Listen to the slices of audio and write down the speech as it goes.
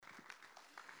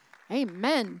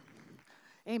Amen.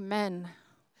 Amen.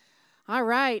 All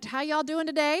right. How y'all doing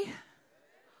today?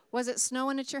 Was it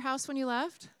snowing at your house when you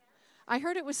left? I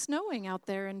heard it was snowing out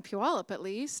there in Puyallup at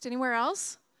least. Anywhere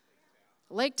else?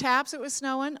 Lake Tapps, it was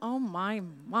snowing. Oh, my.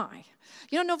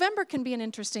 You know, November can be an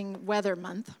interesting weather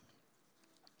month.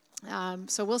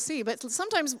 So we'll see. But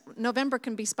sometimes November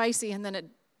can be spicy and then it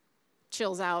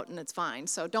chills out and it's fine.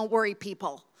 So don't worry,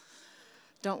 people.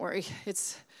 Don't worry.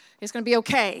 It's going to be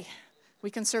okay. We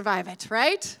can survive it,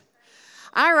 right?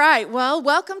 All right, well,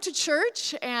 welcome to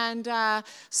church, and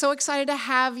so excited to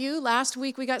have you. Last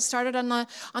week we got started on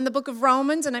the book of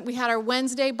Romans, and we had our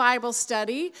Wednesday Bible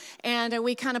study, and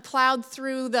we kind of plowed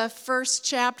through the first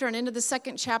chapter and into the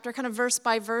second chapter, kind of verse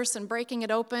by verse, and breaking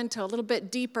it open to a little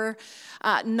bit deeper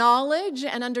knowledge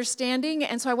and understanding.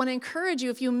 And so I want to encourage you,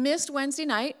 if you missed Wednesday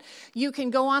night, you can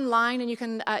go online, and you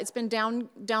can. It's been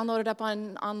downloaded up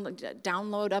on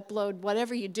download, upload,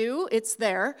 whatever you do, it's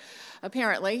there,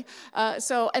 apparently.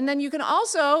 And then you can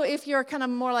also, if you're kind of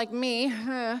more like me,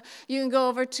 you can go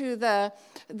over to the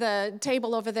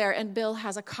table over there, and Bill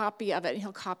has a copy of it, and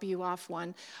he'll copy you off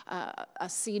one, a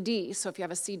CD. So if you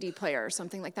have a CD player or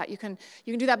something like that, you can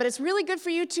do that. But it's really good for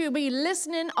you to be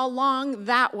listening along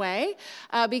that way,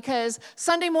 because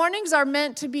Sunday mornings are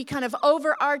meant to be kind of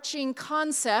overarching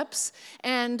concepts,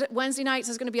 and Wednesday nights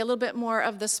is going to be a little bit more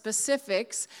of the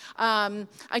specifics.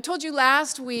 I told you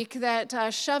last week that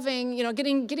shoving,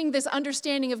 getting this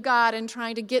understanding of God and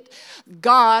trying to get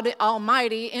God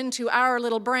Almighty into our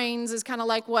little brains is kind of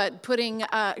like what?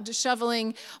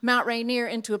 Shoveling Mount Rainier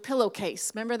into a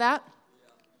pillowcase. Remember that?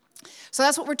 So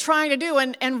that's what we're trying to do.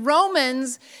 And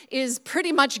Romans is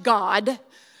pretty much God.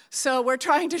 So we're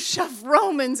trying to shove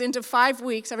Romans into 5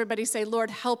 weeks. Everybody say, Lord,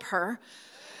 help her.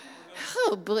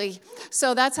 Oh, boy.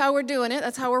 So that's how we're doing it.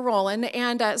 That's how we're rolling.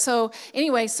 And so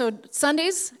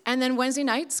Sundays and then Wednesday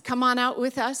nights, come on out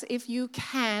with us if you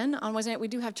can. On Wednesday night, we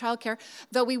do have childcare,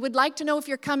 though we would like to know if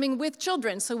you're coming with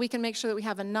children so we can make sure that we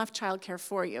have enough childcare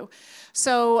for you.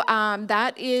 So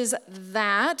that is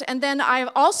that. And then I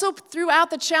also threw out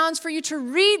the challenge for you to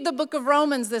read the book of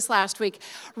Romans this last week.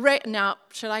 Now,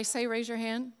 should I say raise your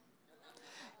hand?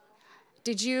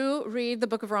 Did you read the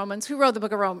book of Romans? Who read the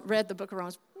book of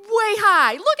Romans? Way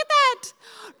high. Look at that.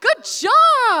 Good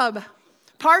job.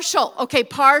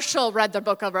 Partial read the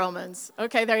book of Romans.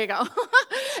 Okay, there you go.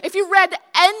 If you read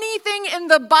anything in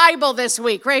the Bible this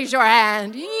week, raise your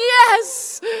hand.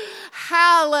 Yes.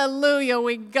 Hallelujah.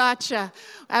 We got you.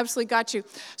 Absolutely got you.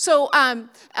 So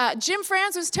Jim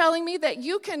Franz was telling me that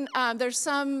you can, there's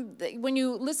some, when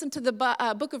you listen to the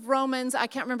book of Romans, I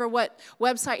can't remember what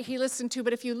website he listened to,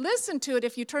 but if you listen to it,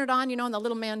 if you turn it on, and the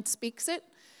little man speaks it,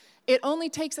 it only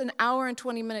takes an hour and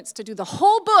 20 minutes to do the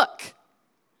whole book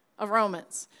of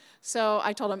Romans. So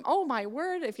I told him, oh my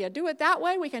word, if you do it that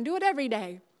way, we can do it every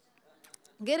day.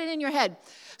 Get it in your head.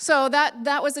 So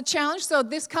that was a challenge. So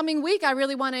this coming week, I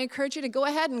really want to encourage you to go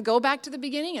ahead and go back to the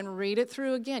beginning and read it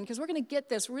through again, because we're going to get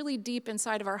this really deep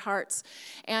inside of our hearts.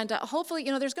 And hopefully,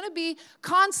 there's going to be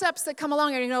concepts that come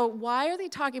along and why are they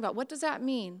talking about? What does that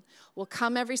mean? We'll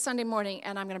come every Sunday morning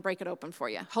and I'm going to break it open for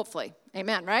you. Hopefully.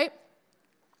 Amen, right?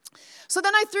 So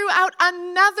then I threw out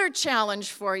another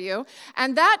challenge for you,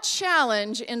 and that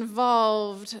challenge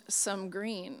involved some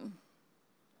green.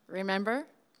 Remember?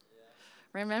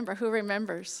 Remember, who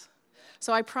remembers?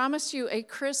 So I promised you a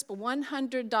crisp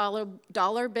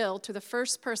 $100 bill to the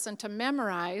first person to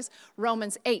memorize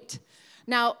Romans 8.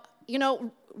 Now,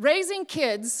 raising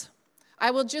kids,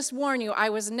 I will just warn you, I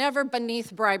was never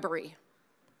beneath bribery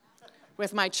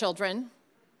with my children.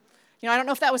 I don't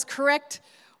know if that was correct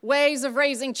ways of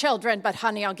raising children, but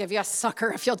honey, I'll give you a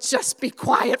sucker if you'll just be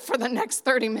quiet for the next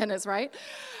 30 minutes, right?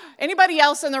 Anybody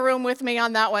else in the room with me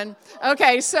on that one?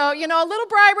 Okay, so, a little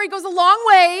bribery goes a long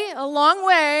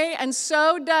way, and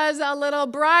so does a little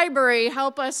bribery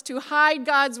help us to hide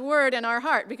God's word in our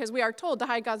heart, because we are told to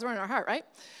hide God's word in our heart, right?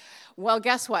 Well,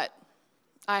 guess what?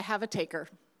 I have a taker.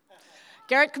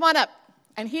 Garrett, come on up.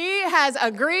 And he has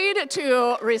agreed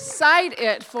to recite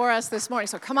it for us this morning,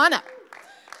 so come on up.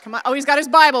 Come on. Oh, he's got his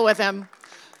Bible with him,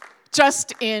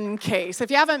 just in case. If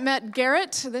you haven't met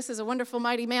Garrett, this is a wonderful,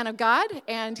 mighty man of God,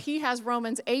 and he has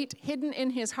Romans 8 hidden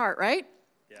in his heart, right?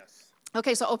 Yes.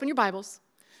 Okay, so open your Bibles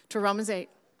to Romans 8.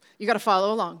 You got to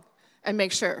follow along and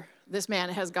make sure this man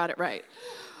has got it right.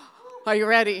 Are you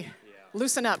ready? Yeah.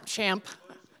 Loosen up, champ.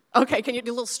 Okay, can you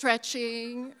do a little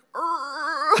stretching?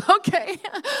 Okay.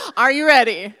 Are you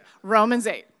ready? Romans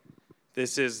 8.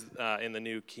 This is in the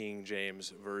New King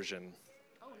James Version.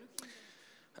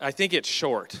 I think it's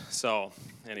short, so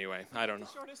anyway, I don't know.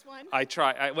 The shortest one?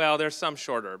 Well, there's some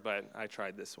shorter, but I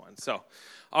tried this one. So,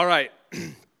 all right.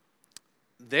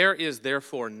 There is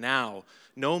therefore now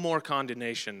no more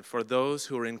condemnation for those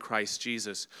who are in Christ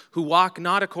Jesus, who walk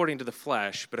not according to the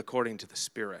flesh, but according to the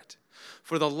Spirit.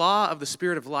 For the law of the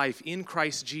Spirit of life in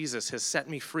Christ Jesus has set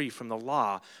me free from the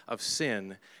law of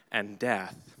sin and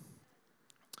death.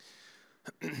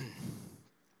 One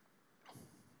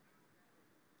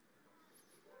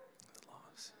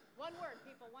word,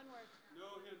 people, one word.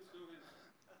 No hints, no hints.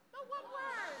 No, one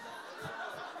word.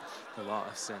 The law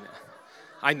of sin.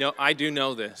 I do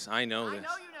know this. I know this. I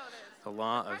know you know this. The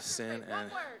law of sin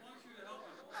and...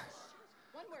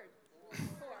 One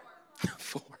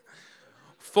word.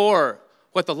 For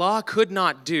what the law could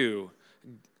not do,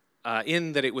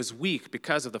 in that it was weak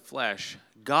because of the flesh,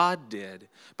 God did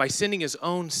by sending his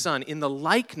own Son in the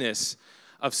likeness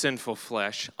of sinful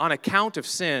flesh on account of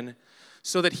sin,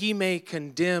 so that he may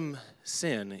condemn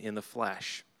sin in the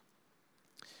flesh.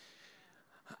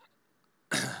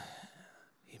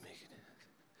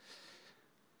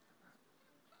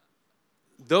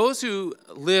 Those who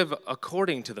live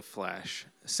according to the flesh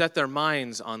set their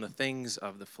minds on the things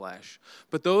of the flesh.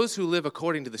 But those who live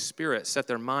according to the Spirit set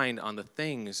their mind on the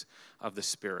things of the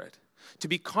Spirit. To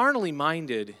be carnally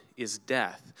minded is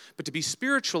death, but to be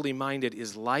spiritually minded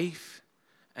is life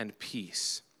and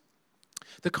peace.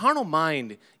 The carnal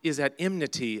mind is at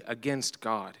enmity against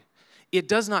God. It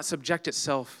does not subject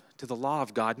itself to the law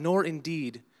of God, nor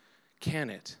indeed can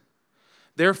it.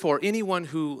 Therefore, anyone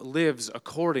who lives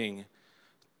according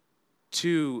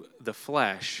to the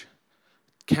flesh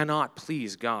cannot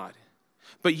please God.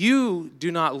 But you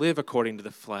do not live according to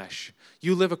the flesh.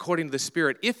 You live according to the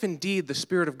Spirit, if indeed the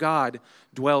Spirit of God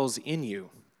dwells in you.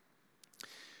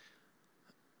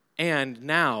 And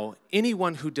now,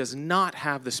 anyone who does not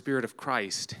have the Spirit of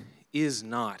Christ is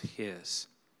not his.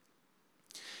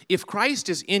 If Christ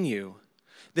is in you,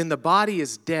 then the body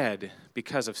is dead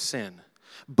because of sin.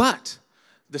 But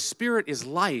the Spirit is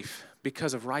life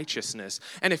because of righteousness.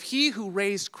 And if he who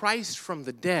raised Christ from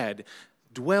the dead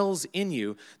dwells in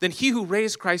you, then he who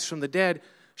raised Christ from the dead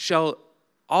shall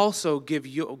also give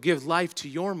life to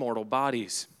your mortal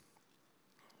bodies.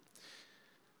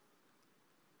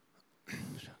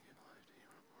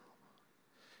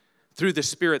 Through the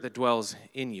Spirit that dwells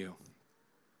in you.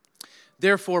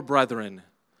 Therefore, brethren,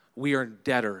 we are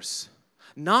debtors,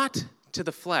 not to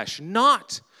the flesh,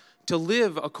 not to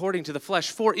live according to the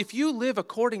flesh. For if you live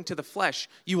according to the flesh,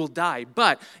 you will die.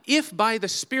 But if by the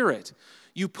Spirit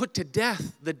you put to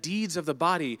death the deeds of the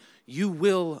body, you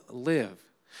will live.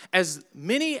 As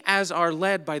many as are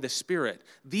led by the Spirit,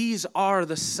 these are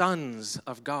the sons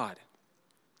of God.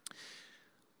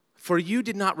 For you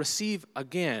did not receive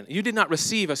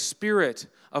a spirit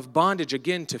of bondage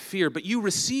again to fear, but you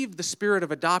received the Spirit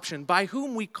of adoption, by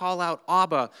whom we call out,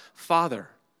 Abba, Father.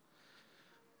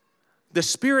 The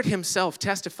Spirit himself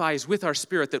testifies with our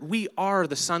spirit that we are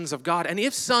the sons of God. And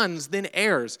if sons, then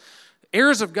heirs,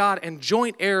 heirs of God and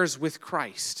joint heirs with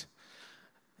Christ.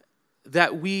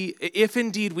 That we, if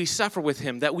indeed we suffer with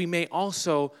him, that we may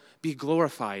also be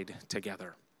glorified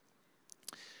together.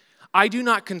 I do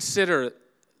not consider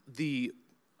the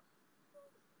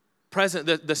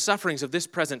sufferings of this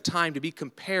present time to be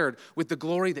compared with the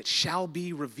glory that shall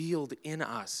be revealed in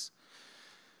us.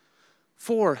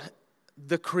 For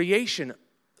the creation,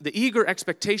 the eager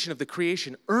expectation of the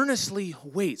creation earnestly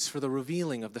waits for the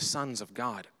revealing of the sons of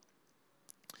God.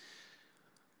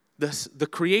 The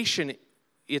creation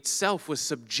itself was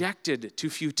subjected to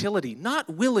futility,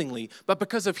 not willingly, but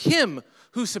because of him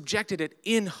who subjected it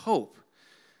in hope.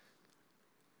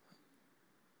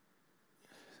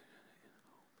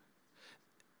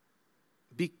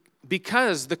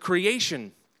 Because the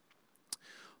creation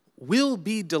will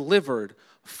be delivered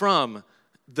from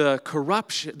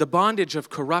the bondage of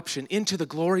corruption into the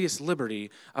glorious liberty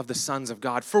of the sons of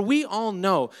God. For we all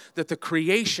know that the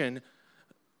creation,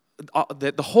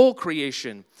 that the whole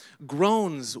creation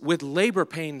groans with labor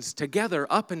pains together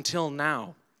up until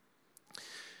now.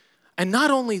 And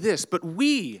not only this, but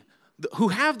we who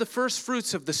have the first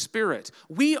fruits of the Spirit,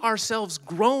 we ourselves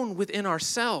groan within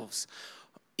ourselves,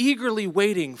 eagerly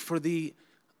waiting for the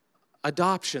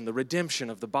adoption, the redemption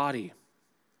of the body.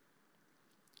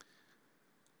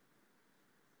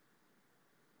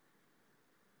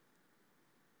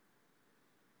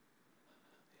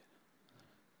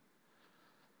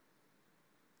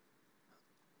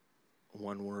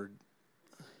 One word.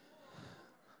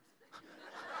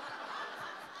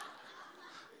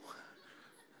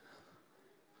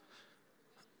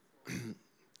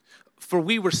 For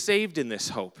we were saved in this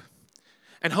hope.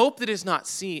 And hope that is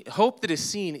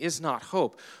seen is not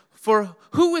hope. For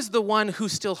who is the one who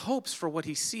still hopes for what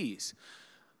he sees?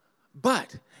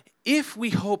 But If we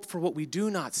hope for what we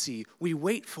do not see, we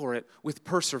wait for it with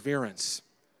perseverance.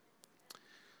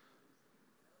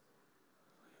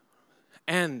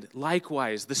 And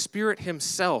likewise, the Spirit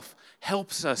himself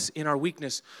helps us in our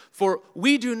weakness. For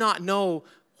we do not know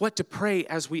what to pray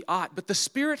as we ought, but the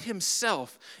Spirit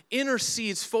himself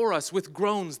intercedes for us with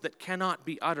groans that cannot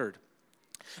be uttered.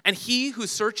 And he who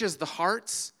searches the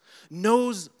hearts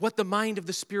knows what the mind of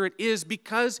the Spirit is,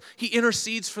 because he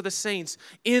intercedes for the saints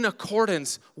in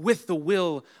accordance with the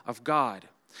will of God.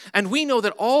 And we know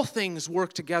that all things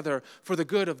work together for the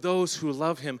good of those who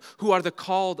love him, who are the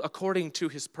called according to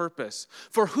his purpose.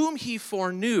 For whom he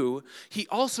foreknew, he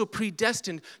also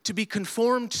predestined to be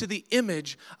conformed to the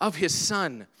image of his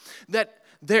Son, that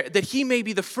he may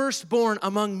be the firstborn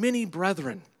among many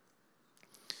brethren.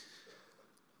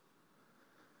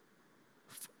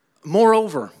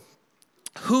 Moreover,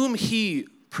 whom he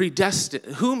predestined,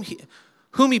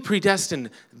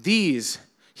 these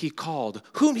he called.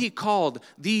 Whom he called,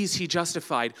 these he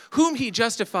justified. Whom he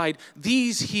justified,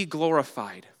 these he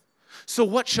glorified. So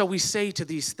what shall we say to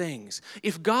these things?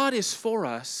 If God is for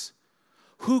us,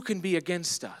 who can be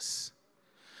against us?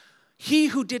 He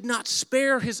who did not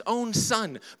spare his own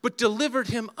Son, but delivered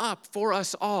him up for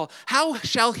us all, how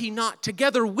shall he not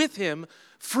together with him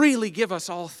freely give us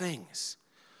all things?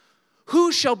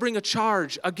 Who shall bring a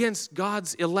charge against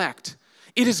God's elect?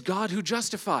 It is God who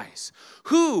justifies.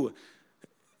 Who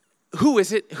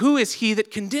is it? Who is he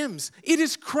that condemns? It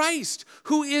is Christ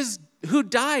who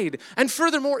died and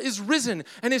furthermore is risen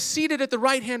and is seated at the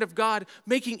right hand of God,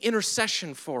 making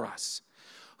intercession for us.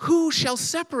 Who shall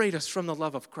separate us from the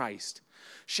love of Christ?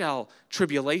 Shall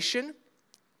tribulation,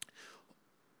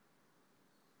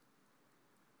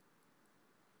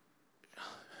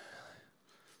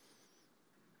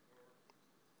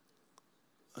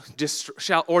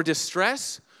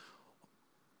 distress,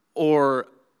 or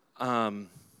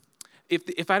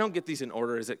if I don't get these in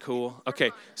order, is it cool?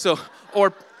 Okay, so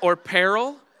or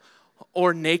peril,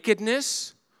 or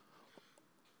nakedness,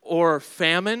 or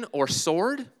famine, or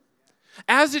sword,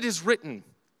 as it is written,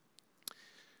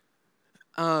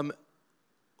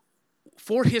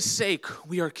 for his sake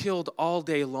we are killed all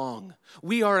day long.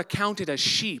 We are accounted as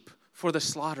sheep for the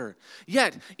slaughter.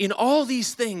 Yet in all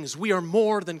these things we are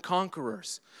more than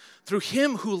conquerors through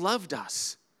him who loved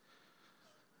us.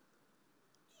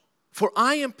 For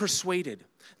I am persuaded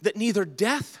that neither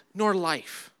death nor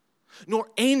life, nor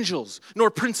angels,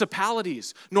 nor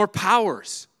principalities, nor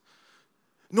powers,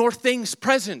 nor things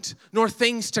present, nor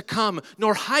things to come,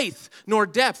 nor height, nor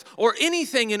depth, or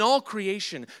anything in all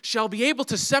creation shall be able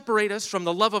to separate us from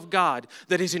the love of God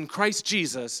that is in Christ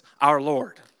Jesus our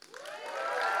Lord.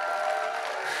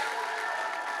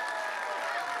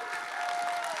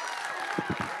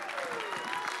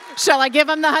 Shall I give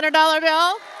him the $100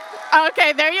 bill?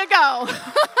 Okay, there you go.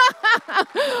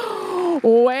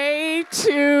 Way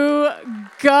to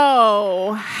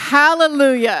go.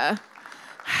 Hallelujah.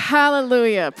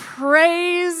 Hallelujah.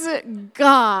 Praise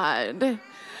God.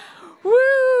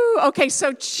 Woo. Okay,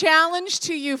 so challenge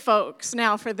to you folks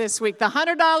now for this week. The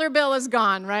 $100 bill is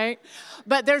gone, right?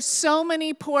 But there's so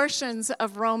many portions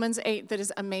of Romans 8 that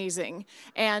is amazing.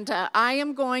 And I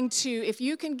am going to, if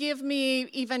you can give me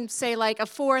even say like a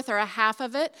fourth or a half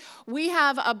of it, we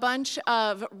have a bunch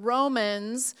of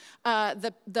Romans,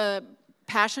 the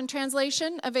Passion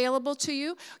Translation available to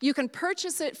you. You can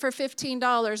purchase it for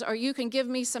 $15 or you can give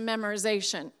me some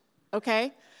memorization,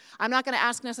 okay? I'm not going to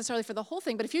ask necessarily for the whole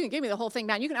thing, but if you can give me the whole thing,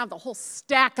 man, you can have the whole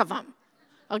stack of them.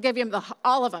 I'll give you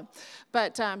all of them.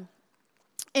 But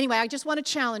anyway, I just want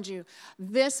to challenge you.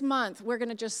 This month, we're going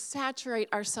to just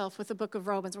saturate ourselves with the book of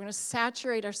Romans. We're going to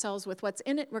saturate ourselves with what's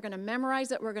in it. We're going to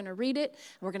memorize it. We're going to read it.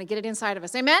 And we're going to get it inside of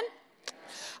us. Amen?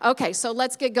 Okay, so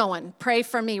let's get going. Pray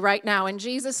for me right now. In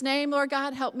Jesus' name, Lord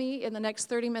God, help me in the next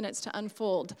 30 minutes to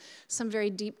unfold some very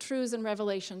deep truths and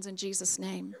revelations in Jesus'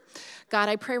 name. God,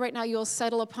 I pray right now you'll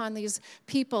settle upon these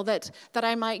people that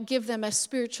I might give them a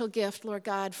spiritual gift, Lord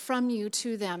God, from you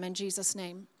to them in Jesus'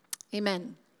 name.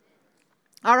 Amen.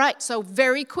 All right, so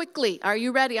very quickly, are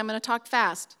you ready? I'm going to talk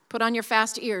fast. Put on your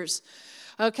fast ears.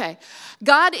 Okay.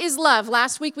 God is love.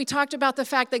 Last week we talked about the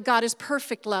fact that God is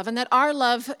perfect love and that our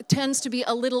love tends to be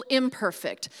a little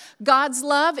imperfect. God's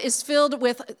love is filled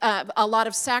with a lot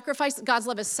of sacrifice. God's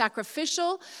love is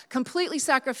sacrificial, completely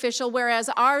sacrificial,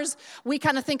 whereas ours, we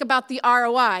kind of think about the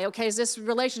ROI. Okay, is this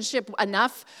relationship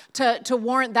enough to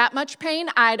warrant that much pain?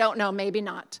 I don't know, maybe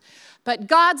not. But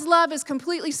God's love is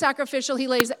completely sacrificial. He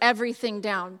lays everything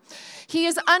down. He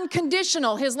is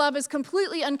unconditional. His love is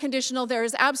completely unconditional. There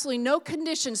is absolutely no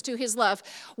conditions to his love.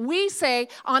 We say,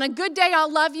 on a good day,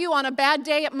 I'll love you. On a bad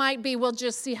day, it might be. We'll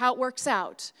just see how it works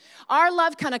out. Our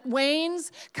love kind of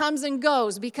wanes, comes and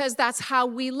goes, because that's how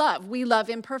we love. We love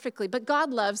imperfectly, but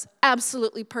God loves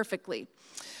absolutely perfectly.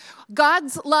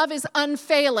 God's love is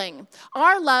unfailing.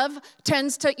 Our love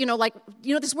tends to,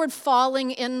 this word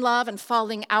falling in love and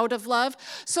falling out of love.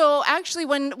 So actually,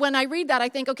 when I read that, I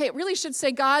think, okay, it really should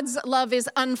say God's love is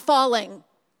unfalling.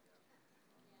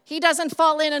 He doesn't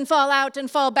fall in and fall out and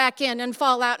fall back in and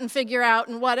fall out and figure out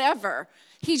and whatever.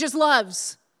 He just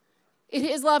loves.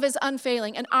 His love is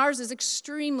unfailing, and ours is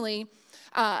extremely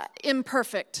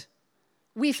imperfect.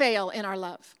 We fail in our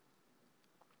love.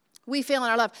 We fail in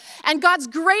our love. And God's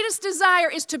greatest desire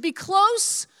is to be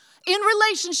close in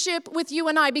relationship with you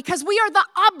and I, because we are the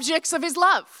objects of his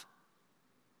love.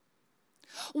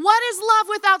 What is love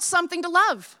without something to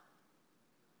love?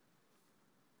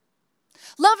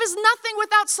 Love is nothing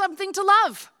without something to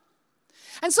love.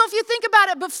 And so if you think about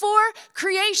it, before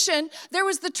creation, there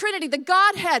was the Trinity, the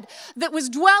Godhead that was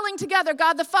dwelling together,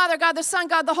 God the Father, God the Son,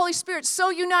 God the Holy Spirit,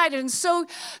 so united and so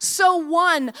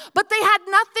one. But they had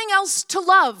nothing else to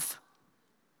love.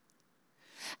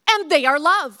 And they are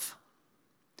love.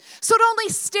 So it only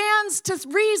stands to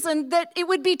reason that it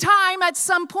would be time at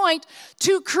some point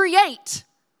to create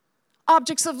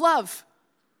objects of love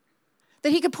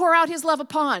that he could pour out his love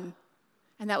upon.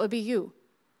 And that would be you.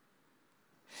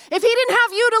 If he didn't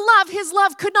have you to love, his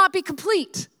love could not be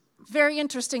complete. Very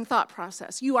interesting thought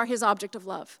process. You are his object of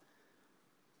love.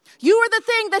 You are the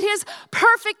thing that his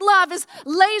perfect love is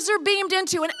laser beamed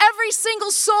into. And every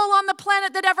single soul on the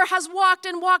planet that ever has walked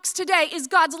and walks today is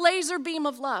God's laser beam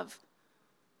of love.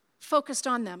 Focused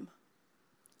on them.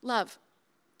 Love.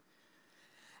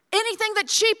 Anything that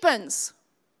cheapens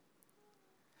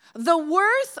the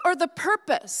worth or the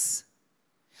purpose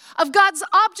of God's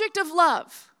object of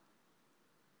love,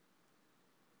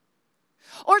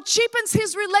 or cheapens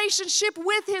his relationship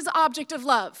with his object of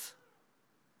love.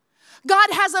 God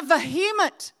has a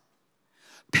vehement,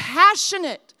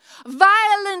 passionate,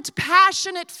 violent,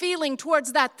 passionate feeling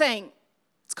towards that thing.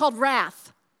 It's called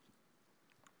wrath.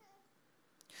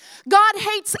 God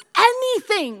hates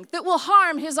anything that will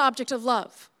harm his object of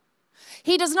love.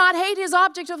 He does not hate his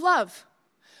object of love,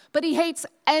 but he hates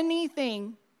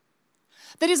anything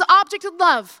that his object of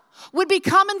love would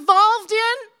become involved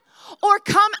in or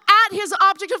come at his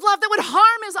object of love that would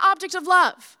harm his object of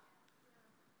love.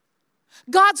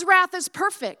 God's wrath is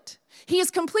perfect. He is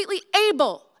completely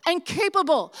able and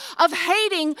capable of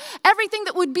hating everything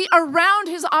that would be around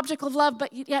his object of love,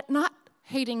 but yet not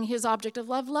hating his object of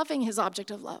love, loving his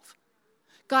object of love.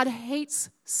 God hates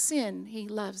sin. He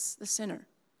loves the sinner.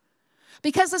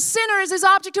 Because the sinner is his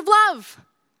object of love.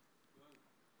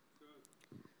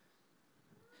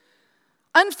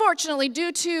 Unfortunately,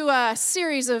 due to a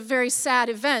series of very sad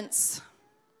events,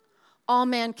 all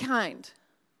mankind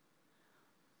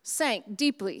sank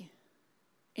deeply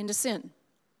into sin.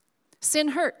 Sin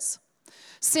hurts.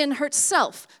 Sin hurts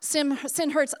self. Sin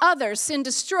hurts others. Sin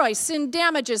destroys. Sin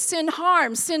damages. Sin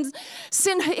harms.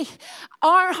 Sin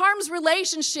harms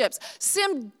relationships.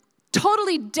 Sin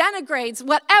totally denigrates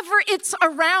whatever it's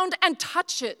around and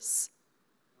touches.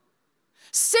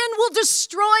 Sin will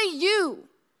destroy you,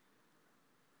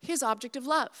 his object of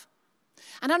love.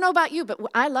 And I don't know about you, but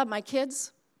I love my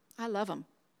kids. I love them.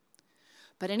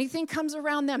 But anything comes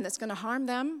around them that's going to harm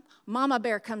them, Mama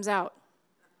Bear comes out.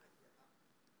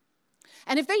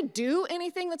 And if they do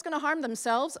anything that's going to harm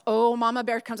themselves, Mama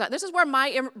Bear comes out. This is where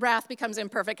my wrath becomes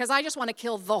imperfect, because I just want to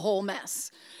kill the whole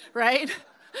mess, right?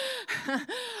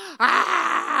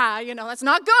 That's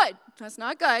not good. That's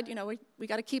not good. We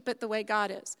got to keep it the way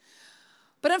God is.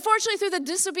 But unfortunately, through the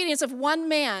disobedience of one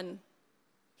man,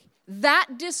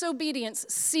 that disobedience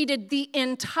seeded the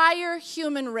entire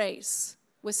human race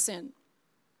with sin.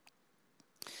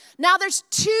 Now there's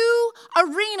two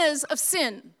arenas of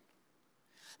sin.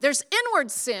 There's inward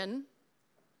sin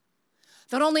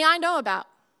that only I know about,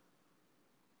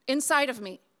 inside of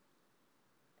me.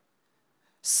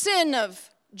 Sin of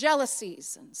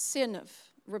jealousies and sin of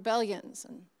rebellions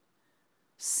and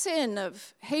sin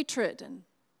of hatred and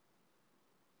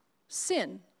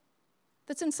sin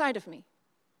that's inside of me.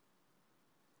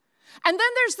 And then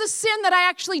there's the sin that I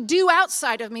actually do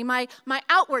outside of me, my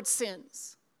outward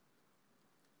sins.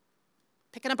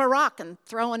 Picking up a rock and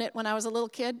throwing it when I was a little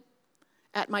kid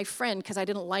at my friend because I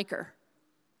didn't like her.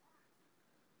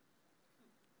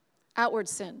 Outward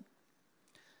sin.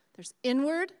 There's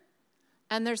inward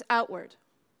and there's outward.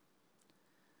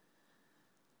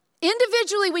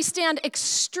 Individually, we stand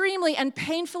extremely and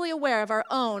painfully aware of our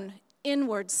own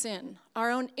inward sin,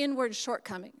 our own inward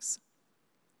shortcomings.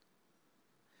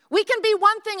 We can be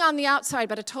one thing on the outside,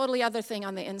 but a totally other thing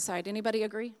on the inside. Anybody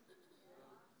agree?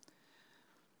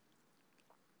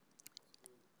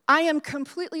 I am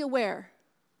completely aware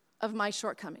of my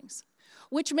shortcomings,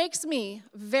 which makes me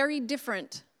very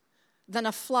different than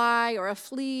a fly or a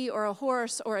flea or a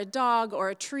horse or a dog or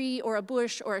a tree or a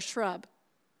bush or a shrub.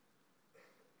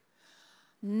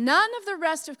 None of the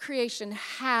rest of creation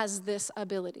has this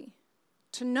ability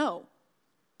to know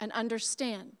and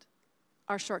understand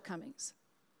our shortcomings.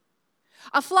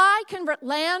 A fly can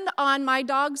land on my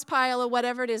dog's pile or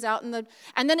whatever it is out in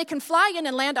and then it can fly in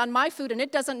and land on my food, and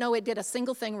it doesn't know it did a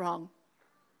single thing wrong.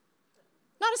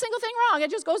 Not a single thing wrong. It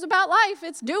just goes about life.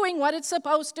 It's doing what it's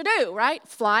supposed to do, right?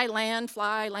 Fly, land,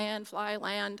 fly, land, fly,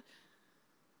 land.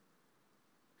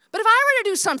 But if I were to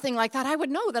do something like that, I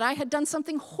would know that I had done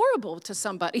something horrible to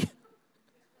somebody.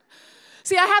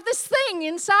 See, I have this thing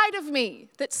inside of me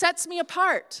that sets me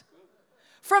apart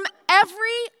from every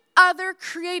other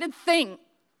created thing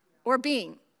or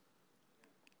being.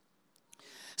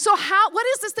 So what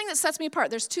is this thing that sets me apart?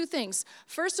 There's two things.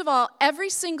 First of all, every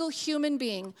single human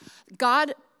being,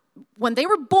 God, when they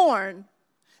were born,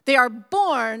 they are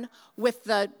born with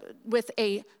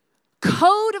a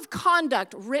code of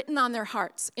conduct written on their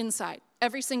hearts inside.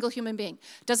 Every single human being.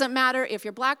 Doesn't matter if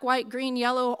you're black, white, green,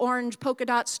 yellow, orange, polka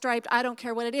dot, striped, I don't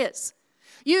care what it is.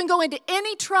 You can go into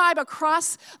any tribe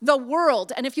across the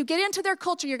world, and if you get into their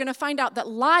culture, you're going to find out that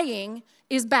lying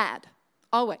is bad,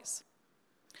 always.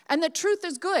 And the truth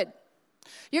is good.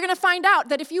 You're going to find out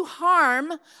that if you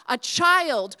harm a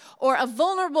child or a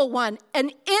vulnerable one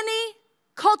in any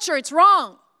culture, it's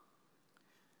wrong.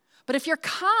 But if you're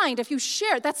kind, if you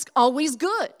share, that's always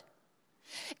good.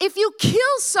 If you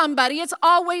kill somebody, it's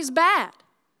always bad.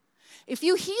 If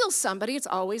you heal somebody, it's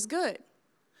always good.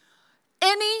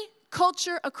 Any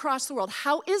culture across the world.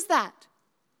 How is that?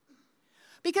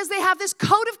 Because they have this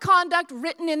code of conduct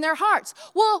written in their hearts.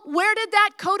 Well, where did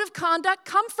that code of conduct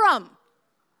come from?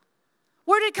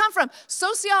 Where did it come from?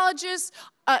 Sociologists,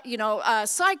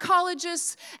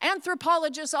 psychologists,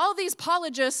 anthropologists, all these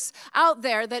apologists out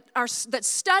there that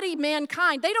study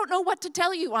mankind, they don't know what to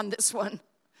tell you on this one.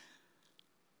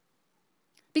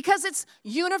 Because it's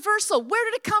universal. Where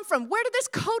did it come from? Where did this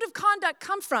code of conduct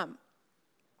come from?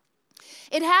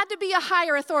 It had to be a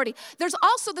higher authority. There's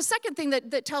also the second thing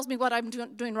that tells me what I'm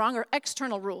doing wrong are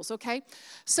external rules, okay?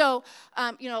 So,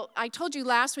 I told you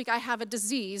last week I have a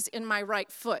disease in my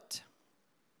right foot.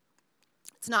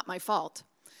 It's not my fault.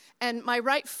 And my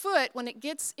right foot, when it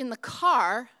gets in the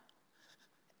car,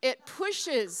 it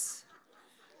pushes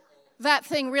that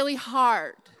thing really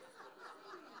hard.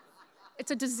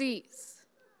 It's a disease.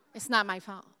 It's not my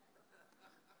fault.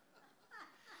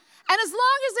 And as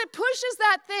long as it pushes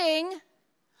that thing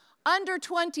under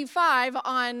 25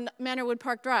 on Manorwood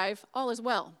Park Drive, all is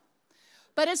well.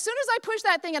 But as soon as I push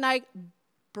that thing and I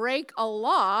break a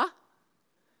law,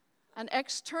 an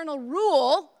external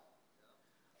rule,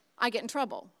 I get in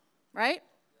trouble, right?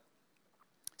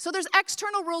 So there's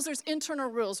external rules, there's internal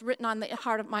rules written on the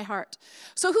heart of my heart.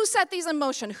 So who set these in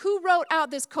motion? Who wrote out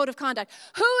this code of conduct?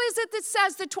 Who is it that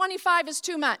says that 25 is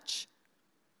too much?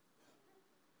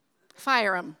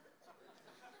 Fire them.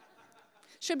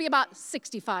 Should be about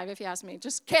 65 if you ask me.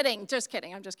 Just kidding. I'm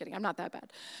just kidding. I'm not that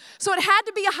bad. So it had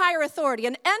to be a higher authority,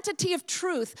 an entity of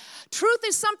truth. Truth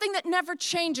is something that never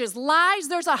changes. Lies,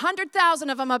 there's 100,000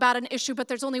 of them about an issue, but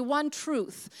there's only one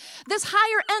truth. This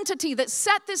higher entity that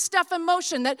set this stuff in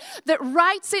motion, that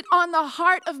writes it on the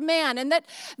heart of man, and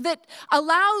that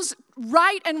allows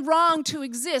right and wrong to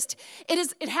exist.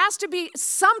 It has to be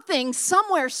something,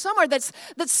 somewhere that's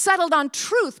settled on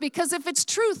truth, because if it's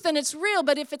truth, then it's real,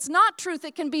 but if it's not truth,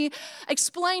 it can be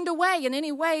explained away in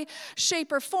any way,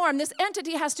 shape, or form. This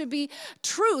entity has to be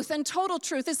truth and total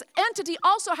truth. This entity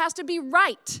also has to be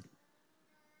right.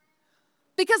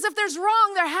 Because if there's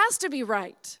wrong, there has to be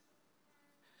right.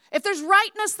 If there's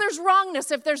rightness, there's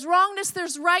wrongness. If there's wrongness,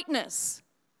 there's rightness.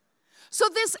 So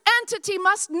this entity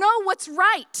must know what's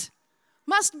right,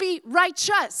 must be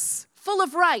righteous, full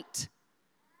of right.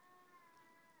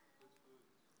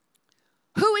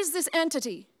 Who is this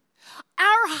entity?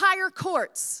 Our higher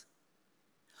courts.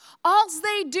 All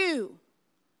they do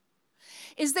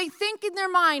is they think in their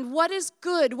mind what is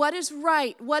good, what is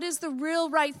right, what is the real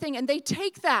right thing, and they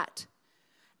take that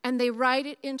and they write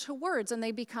it into words and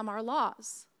they become our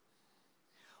laws.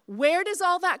 Where does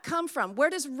all that come from?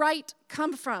 Where does right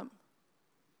come from?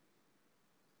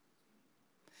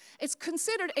 It's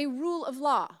considered a rule of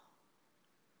law.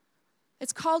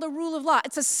 It's called a rule of law.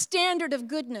 It's a standard of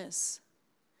goodness.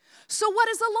 So what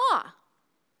is a law?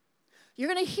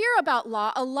 You're going to hear about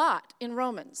law a lot in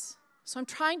Romans. So I'm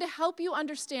trying to help you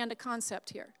understand a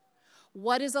concept here.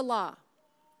 What is a law?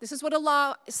 This is what a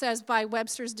law says by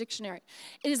Webster's Dictionary.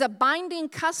 It is a binding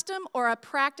custom or a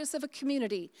practice of a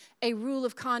community, a rule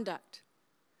of conduct.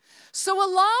 So a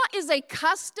law is a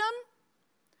custom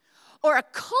or a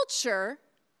culture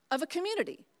of a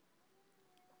community.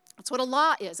 That's what a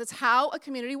law is. It's how a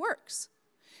community works.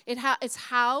 It's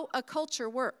how a culture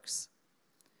works.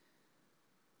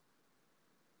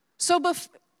 So it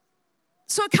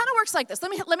kind of works like this. Let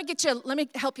me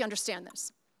help you understand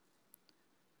this.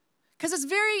 Because it's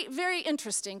very, very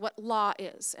interesting what law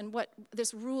is and what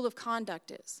this rule of conduct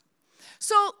is.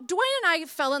 So Dwayne and I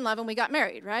fell in love and we got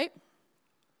married, right?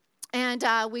 And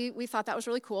we thought that was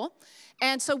really cool.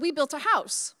 And so we built a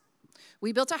house.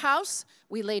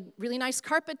 We laid really nice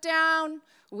carpet down.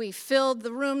 We filled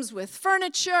the rooms with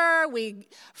furniture. We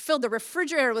filled the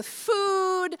refrigerator with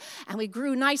food. And we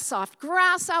grew nice soft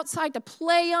grass outside to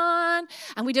play on.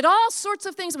 And we did all sorts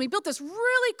of things. And we built this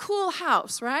really cool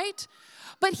house, right?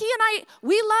 But he and I,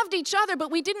 we loved each other,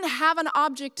 but we didn't have an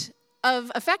object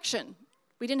of affection.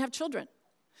 We didn't have children.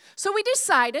 So we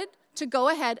decided to go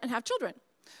ahead and have children.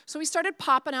 So we started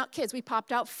popping out kids. We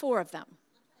popped out 4 of them.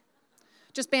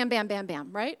 Just bam, bam, bam,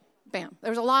 bam, right? Bam.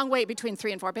 There was a long wait between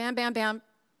 3 and 4. Bam, bam, bam,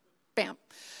 bam.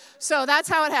 So that's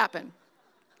how it happened.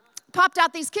 Popped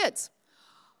out these kids.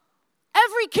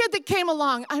 Every kid that came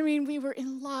along, I mean, we were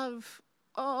in love.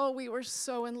 Oh, we were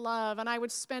so in love. And I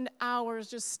would spend hours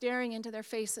just staring into their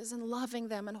faces and loving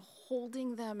them and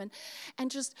holding them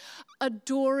and just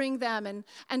adoring them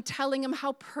and telling them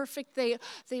how perfect they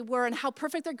were and how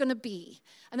perfect they're going to be.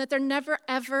 And that they're never,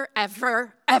 ever,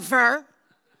 ever, ever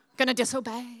going to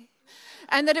disobey.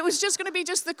 And that it was just going to be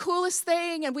just the coolest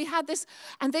thing. And we had this,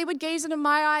 and they would gaze into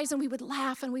my eyes, and we would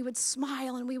laugh, and we would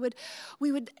smile, and we would,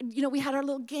 we had our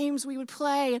little games we would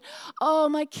play. And oh,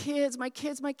 my kids,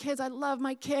 I love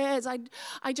my kids.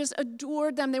 I just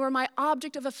adored them. They were my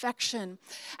object of affection.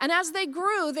 And as they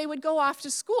grew, they would go off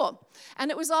to school.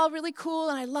 And it was all really cool,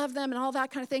 and I loved them and all that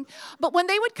kind of thing. But when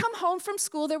they would come home from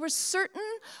school, there was certain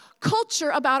culture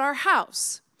about our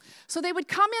house. So they would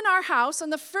come in our house,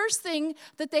 and the first thing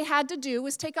that they had to do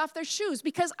was take off their shoes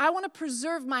because I want to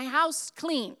preserve my house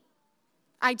clean.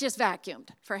 I just vacuumed,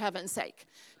 for heaven's sake.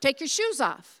 Take your shoes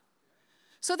off.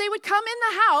 So they would come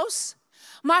in the house.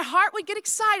 My heart would get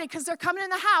excited because they're coming in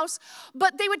the house,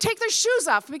 but they would take their shoes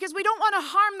off because we don't want to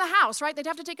harm the house, right? They'd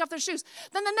have to take off their shoes.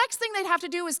 Then the next thing they'd have to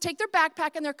do is take their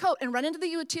backpack and their coat and run into the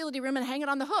utility room and hang it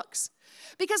on the hooks.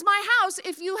 Because my house,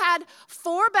 if you had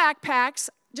 4 backpacks,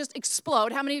 just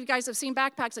explode. How many of you guys have seen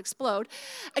backpacks explode?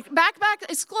 A backpack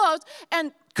explodes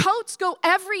and coats go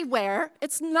everywhere.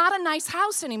 It's not a nice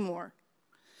house anymore.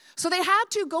 So they had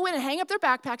to go in and hang up their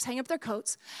backpacks, hang up their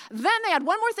coats. Then they had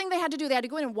one more thing they had to do. They had to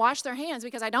go in and wash their hands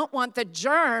because I don't want the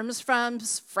germs from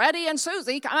Freddie and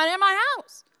Susie coming in my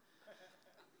house.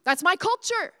 That's my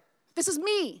culture. This is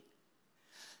me.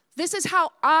 This is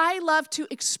how I love to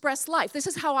express life. This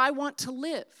is how I want to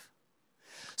live.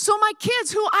 So my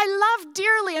kids, who I love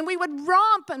dearly, and we would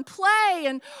romp and play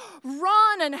and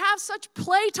run and have such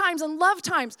play times and love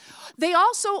times, they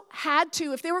also had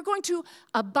to, if they were going to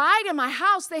abide in my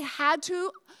house, they had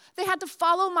to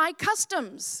follow my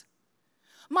customs,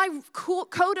 my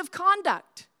code of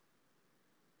conduct,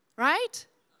 right?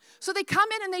 So they come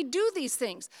in and they do these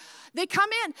things. They come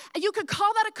in, and you could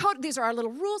call that a code. These are our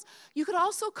little rules. You could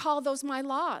also call those my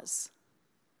laws.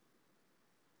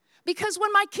 Because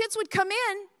when my kids would come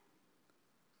in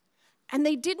and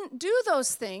they didn't do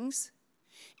those things,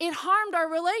 it harmed our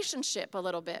relationship a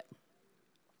little bit.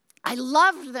 I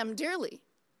loved them dearly.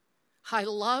 I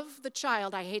love the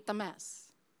child. I hate the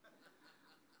mess.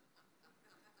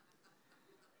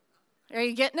 Are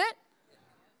you getting it?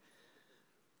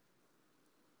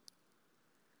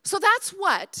 So that's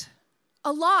what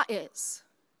a law is.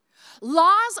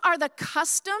 Laws are the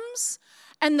customs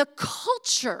and the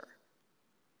culture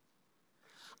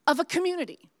of a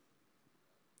community.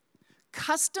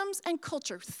 Customs and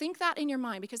culture. Think that in your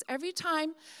mind, because every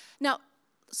time, now,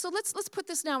 so let's put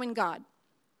this now in God.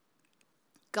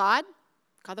 God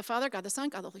the Father, God the Son,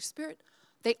 God the Holy Spirit,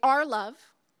 they are love.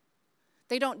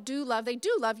 They don't do love. They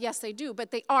do love, yes, they do,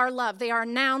 but they are love. They are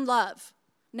noun love,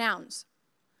 nouns.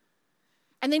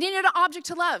 And they needed an object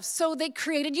to love, so they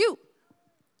created you.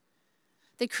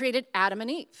 They created Adam and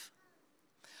Eve.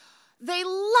 They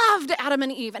loved Adam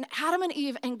and Eve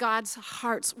and God's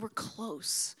hearts were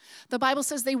close. The Bible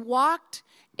says they walked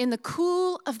in the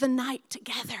cool of the night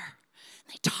together.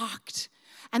 They talked,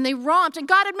 And they romped, and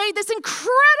God had made this incredible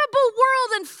world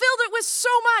and filled it with so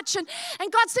much. And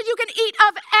God said, you can eat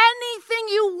of anything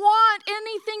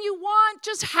you want,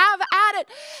 just have at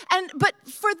it. But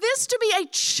for this to be a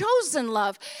chosen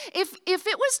love, if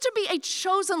it was to be a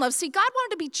chosen love, see, God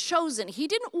wanted to be chosen. He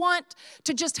didn't want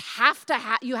to just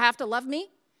you have to love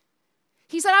me.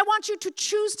 He said, I want you to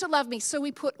choose to love me. So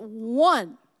we put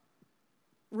one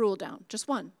rule down, just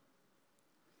one,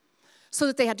 so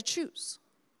that they had to choose.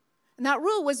 And that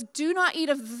rule was, do not eat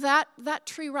of that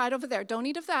tree right over there. Don't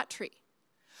eat of that tree.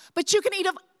 But you can eat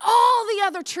of all the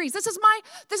other trees. This is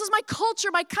my culture,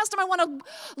 my custom. I want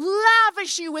to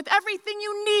lavish you with everything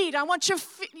you need. I want you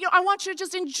to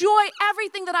just enjoy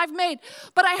everything that I've made.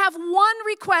 But I have one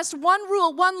request, one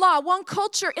rule, one law, one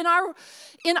culture in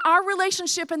our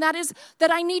relationship, and that is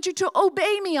that I need you to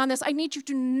obey me on this. I need you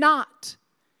to not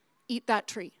eat that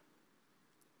tree.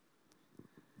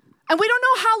 And we don't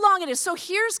know how long it is. So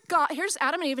here's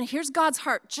Adam and Eve, and here's God's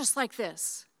heart, just like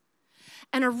this.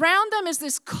 And around them is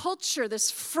this culture, this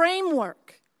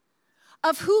framework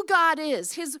of who God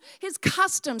is, his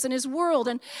customs and his world.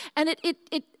 And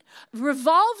it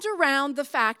revolved around the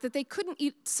fact that they couldn't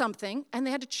eat something, and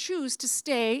they had to choose to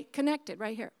stay connected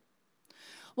right here.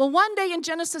 Well, one day in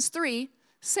Genesis 3,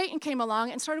 Satan came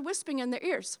along and started whispering in their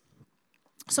ears.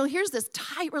 So here's this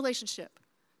tight relationship.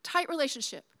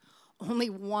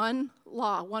 Only one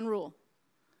law, one rule.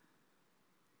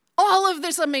 All of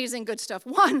this amazing good stuff.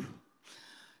 One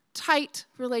tight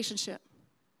relationship.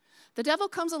 The devil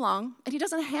comes along and he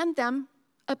doesn't hand them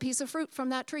a piece of fruit from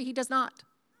that tree. He does not.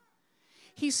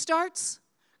 He starts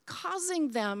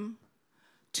causing them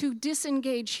to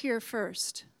disengage here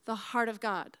first, the heart of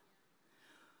God.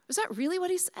 Is that really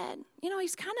what he said?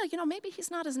 He's kind of, maybe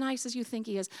he's not as nice as you think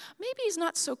he is. Maybe he's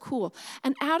not so cool.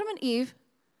 And Adam and Eve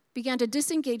began to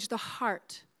disengage the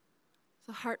heart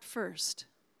first.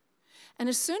 And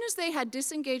as soon as they had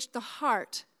disengaged the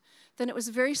heart, then it was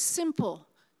very simple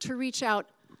to reach out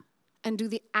and do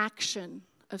the action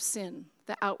of sin,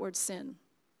 the outward sin.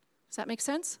 Does that make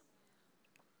sense?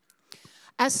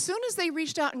 As soon as they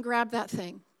reached out and grabbed that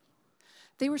thing,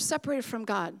 they were separated from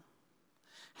God,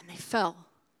 and they fell.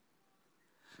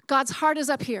 God's heart is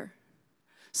up here,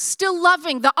 still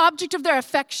loving the object of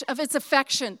its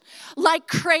affection, like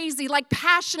crazy, like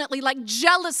passionately, like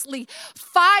jealously,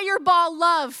 fireball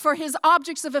love for his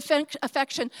objects of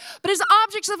affection. But his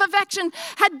objects of affection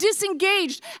had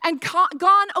disengaged and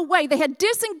gone away. They had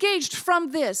disengaged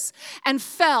from this and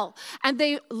fell, and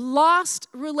they lost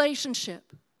relationship.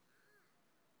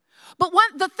 But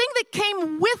the thing that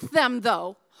came with them,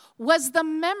 though, was the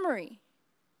memory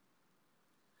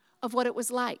of what it was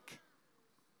like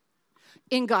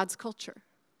in God's culture.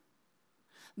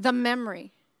 The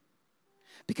memory.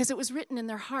 Because it was written in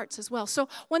their hearts as well. So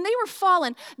when they were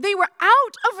fallen, they were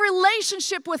out of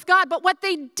relationship with God. But what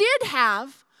they did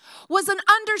have was an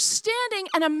understanding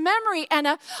and a memory and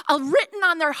a written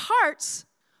on their hearts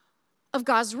of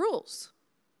God's rules.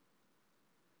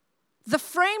 The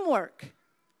framework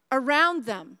around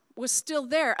them was still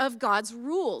there of God's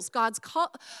rules, God's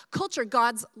culture,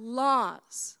 God's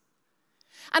laws.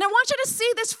 And I want you to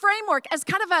see this framework as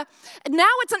kind of now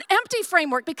it's an empty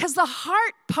framework because the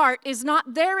heart part is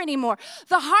not there anymore.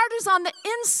 The heart is on the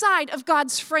inside of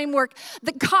God's framework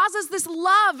that causes this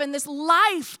love and this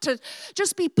life to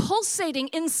just be pulsating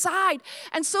inside.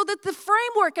 And so that the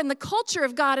framework and the culture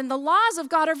of God and the laws of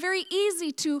God are very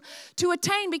easy to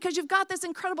attain because you've got this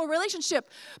incredible relationship.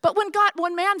 But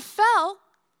when man fell,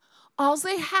 all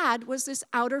they had was this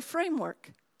outer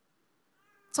framework.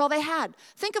 That's all they had.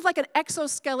 Think of like an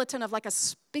exoskeleton of like a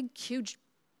big, huge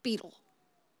beetle.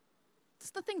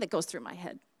 It's the thing that goes through my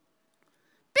head.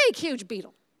 Big, huge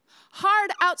beetle.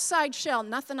 Hard outside shell,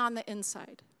 nothing on the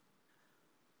inside.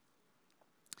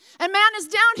 And man is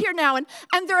down here now, and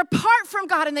they're apart from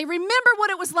God, and they remember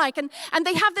what it was like, and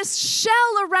they have this shell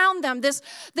around them, this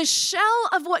shell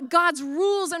of what God's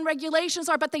rules and regulations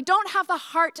are, but they don't have the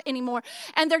heart anymore,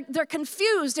 and they're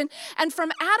confused. And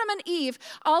from Adam and Eve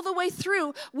all the way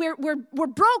through, we're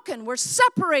broken, we're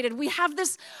separated. We have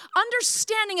this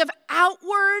understanding of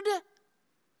outward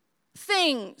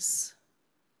things.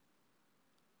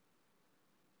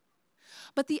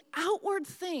 But the outward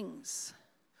things,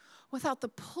 without the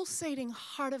pulsating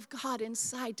heart of God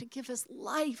inside to give us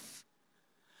life,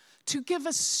 to give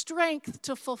us strength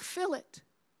to fulfill it,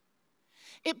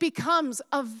 it becomes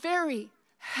a very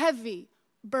heavy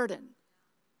burden.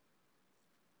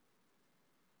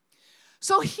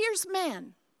 So here's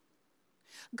man.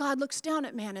 God looks down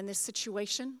at man in this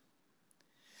situation,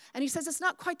 And he says, it's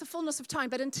not quite the fullness of time,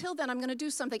 but until then, I'm going to do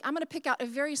something. I'm going to pick out a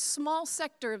very small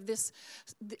sector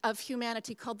of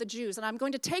humanity called the Jews. And I'm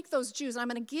going to take those Jews, and I'm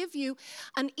going to give you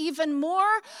an even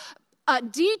more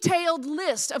detailed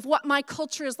list of what my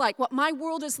culture is like, what my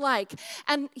world is like.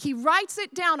 And he writes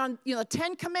it down on, the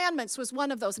 10 Commandments was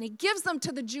one of those. And he gives them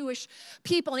to the Jewish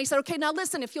people. And he said, okay, now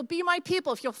listen, if you'll be my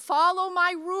people, if you'll follow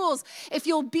my rules, if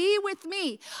you'll be with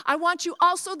me, I want you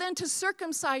also then to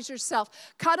circumcise yourself,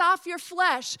 cut off your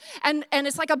flesh. And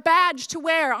it's like a badge to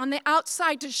wear on the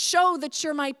outside to show that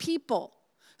you're my people.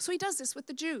 So he does this with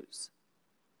the Jews.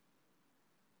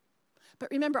 But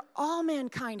remember, all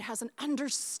mankind has an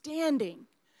understanding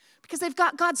because they've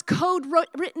got God's code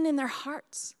written in their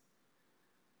hearts.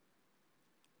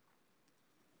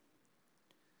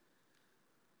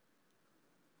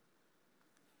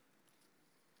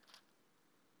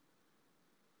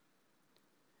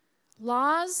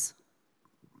 Laws,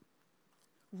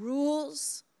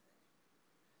 rules,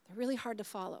 they're really hard to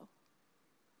follow.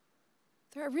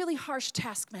 They're a really harsh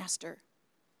taskmaster.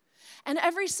 And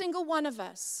every single one of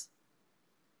us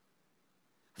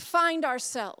find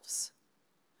ourselves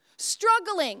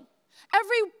struggling.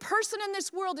 Every person in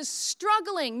this world is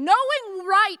struggling, knowing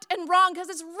right and wrong because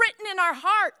it's written in our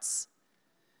hearts.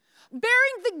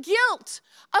 Bearing the guilt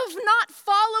of not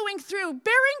following through,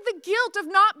 bearing the guilt of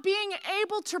not being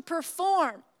able to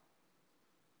perform.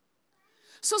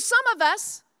 So some of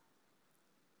us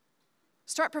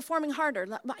start performing harder.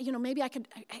 Maybe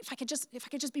if I could just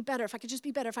be better,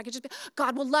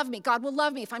 God will love me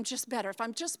if I'm just better, if I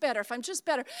could just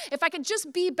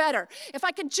be better, if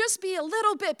I could just be a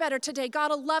little bit better today,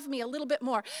 God will love me a little bit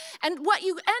more. And what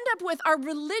you end up with are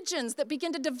religions that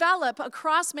begin to develop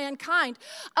across mankind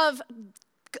of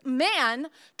man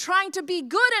trying to be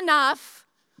good enough,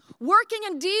 working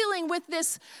and dealing with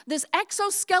this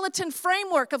exoskeleton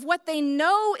framework of what they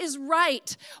know is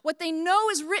right, what they know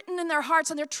is written in their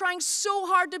hearts, and they're trying so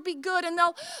hard to be good, and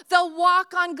they'll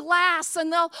walk on glass,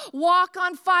 and they'll walk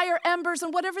on fire embers,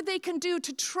 and whatever they can do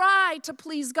to try to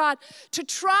please God, to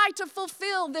try to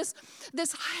fulfill this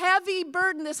heavy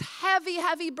burden, this heavy,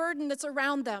 heavy burden that's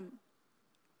around them.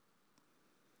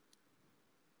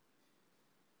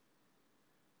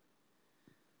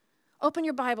 Open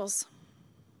your Bibles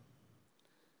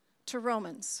to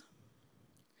Romans.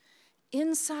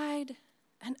 Inside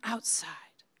and outside.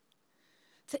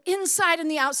 The inside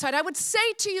and the outside. I would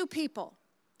say to you people,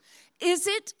 is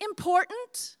it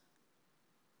important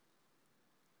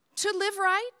to live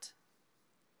right?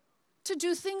 To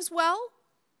do things well?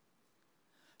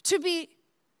 To be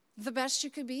the best you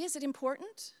could be? Is it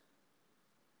important?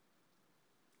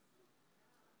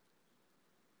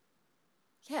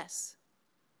 Yes.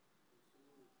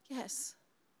 Yes.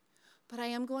 But I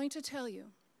am going to tell you,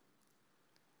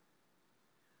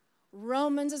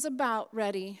 Romans is about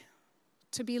ready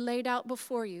to be laid out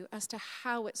before you as to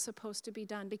how it's supposed to be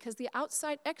done. Because the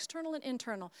outside, external and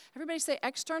internal. Everybody say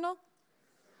external.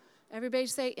 Everybody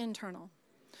say internal.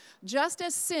 Just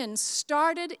as sin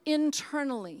started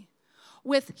internally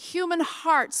with human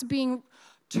hearts being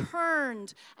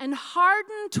turned and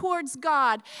hardened towards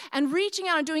God and reaching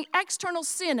out and doing external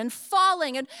sin and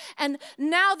falling and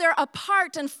now they're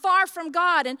apart and far from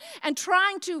God and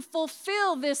trying to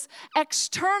fulfill this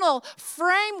external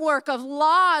framework of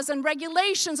laws and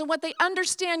regulations and what they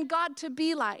understand God to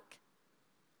be like.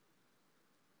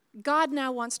 God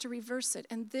now wants to reverse it,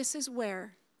 and this is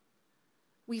where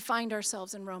we find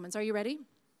ourselves in Romans. Are you ready?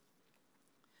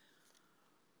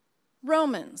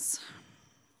 Romans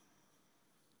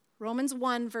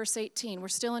 1, verse 18. We're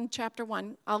still in chapter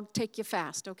 1. I'll take you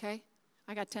fast, okay?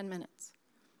 I got 10 minutes.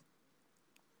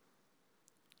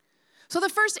 So the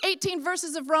first 18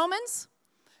 verses of Romans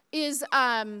is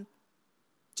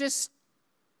just,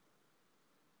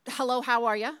 hello, how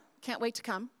are you? Can't wait to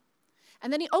come.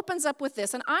 And then he opens up with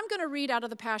this, and I'm going to read out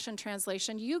of the Passion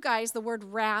Translation. You guys, the word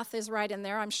wrath is right in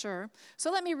there, I'm sure.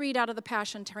 So let me read out of the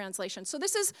Passion Translation. So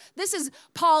this is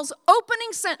Paul's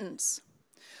opening sentence.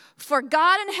 For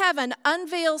God in heaven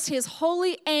unveils his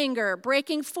holy anger,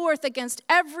 breaking forth against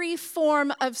every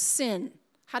form of sin.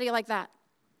 How do you like that?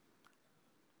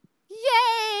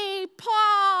 Yay,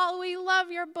 Paul, we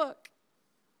love your book.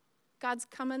 God's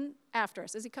coming after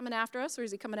us. Is he coming after us, or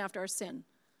is he coming after our sin?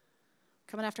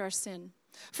 Coming after our sin.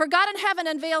 For God in heaven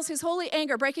unveils his holy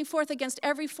anger, breaking forth against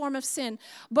every form of sin,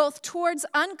 both towards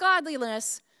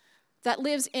ungodliness that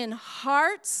lives in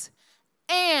hearts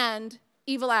and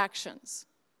evil actions.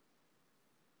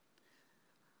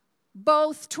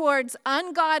 Both towards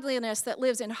ungodliness that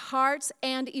lives in hearts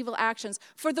and evil actions.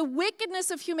 For the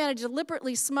wickedness of humanity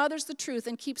deliberately smothers the truth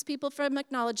and keeps people from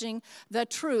acknowledging the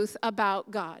truth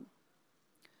about God.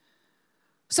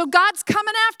 So God's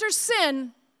coming after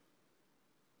sin,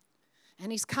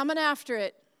 and he's coming after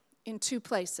it in two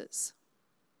places.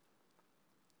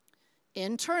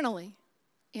 Internally,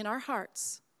 in our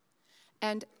hearts,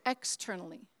 and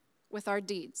externally, with our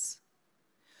deeds.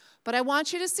 But I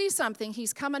want you to see something.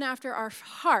 He's coming after our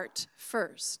heart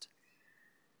first.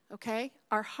 Okay?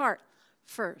 Our heart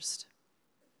first.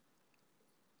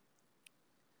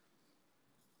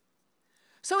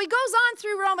 So he goes on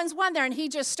through Romans 1 there, and he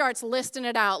just starts listing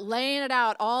it out, laying it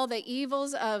out, all the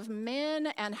evils of men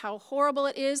and how horrible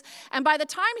it is. And by the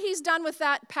time he's done with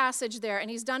that passage there, and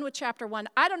he's done with chapter 1,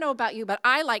 I don't know about you, but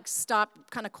I stop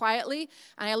kind of quietly,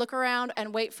 and I look around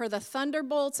and wait for the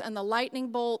thunderbolts and the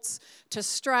lightning bolts to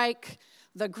strike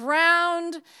the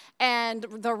ground and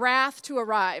the wrath to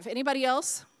arrive. Anybody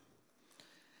else?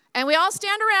 And we all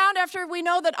stand around after we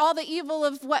know that all the evil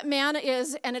of what man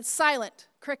is, and it's silent,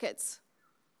 crickets.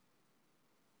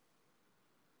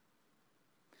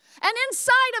 And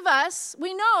inside of us,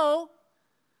 we know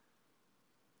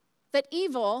that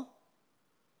evil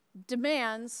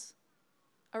demands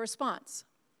a response.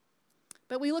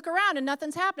 But we look around and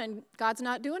nothing's happening. God's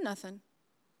not doing nothing.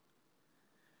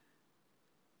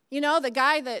 You know, the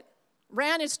guy that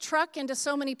ran his truck into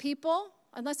so many people,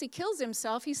 unless he kills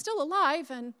himself, he's still alive,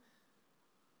 and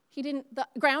the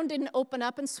ground didn't open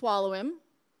up and swallow him.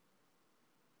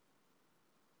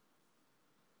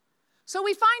 So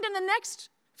we find in the next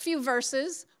few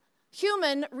verses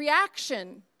human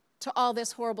reaction to all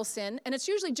this horrible sin, and it's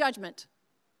usually judgment.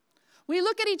 We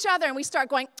look at each other and we start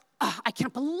going, oh, I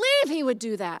can't believe he would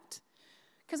do that.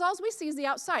 Because all we see is the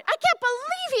outside. I can't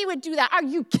believe he would do that. Are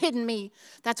you kidding me?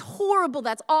 That's horrible.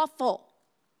 That's awful.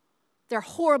 They're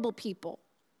horrible people.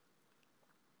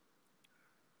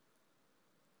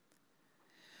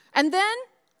 And then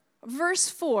verse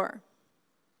 4.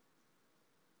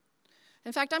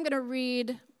 In fact, I'm going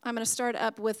to start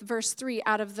up with verse 3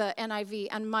 out of the NIV,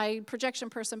 and my projection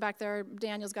person back there,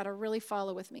 Daniel's got to really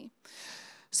follow with me.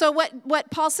 So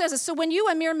what Paul says is, so when you,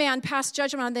 a mere man, pass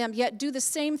judgment on them, yet do the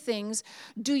same things,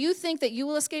 do you think that you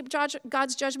will escape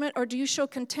God's judgment, or do you show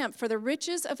contempt for the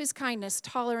riches of his kindness,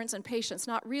 tolerance, and patience,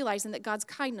 not realizing that God's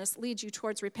kindness leads you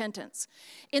towards repentance?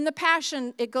 In the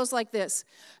Passion, it goes like this.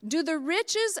 Do the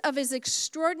riches of his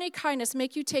extraordinary kindness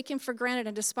make you take him for granted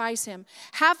and despise him?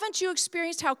 Haven't you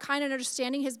experienced how kind and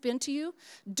understanding has been to you?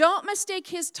 Don't mistake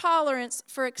his tolerance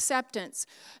for acceptance.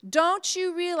 Don't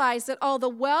you realize that all the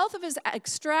wealth of his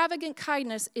extravagant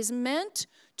kindness is meant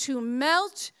to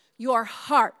melt your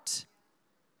heart?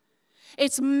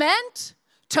 It's meant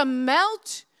to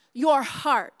melt your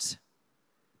heart.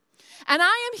 And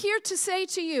I am here to say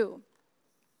to you,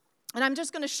 and I'm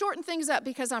just going to shorten things up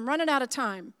because I'm running out of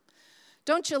time.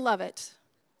 Don't you love it?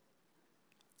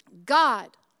 God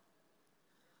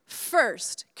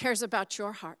first cares about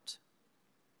your heart.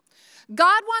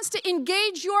 God wants to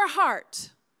engage your heart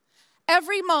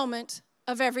every moment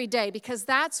of every day, because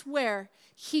that's where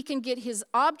he can get his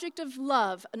object of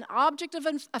love, an object of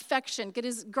affection, get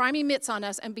his grimy mitts on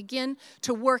us and begin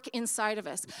to work inside of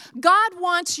us. God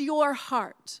wants your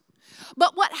heart.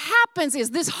 But what happens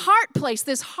is this heart place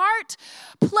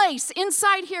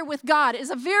inside here with God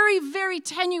is a very, very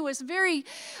tenuous, very,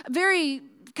 very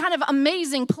kind of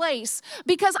amazing place,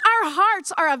 because our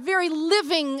hearts are a very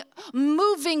living,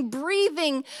 moving,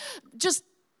 breathing, just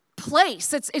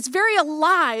place. It's very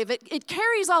alive. It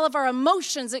carries all of our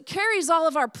emotions. It carries all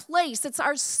of our place. It's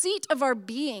our seat of our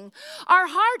being. Our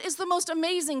heart is the most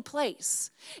amazing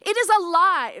place. It is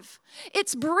alive.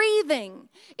 It's breathing.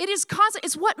 It is constant.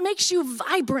 It's what makes you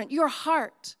vibrant, your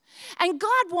heart. And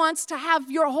God wants to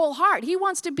have your whole heart. He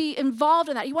wants to be involved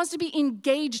in that. He wants to be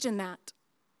engaged in that.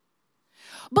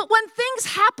 But when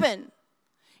things happen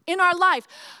in our life,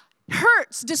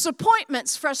 hurts,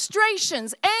 disappointments,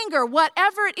 frustrations, anger,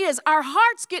 whatever it is, our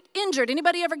hearts get injured.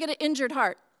 Anybody ever get an injured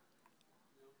heart?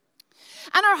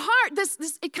 And our heart,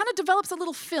 it kind of develops a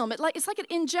little film. It's like it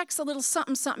injects a little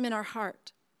something in our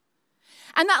heart.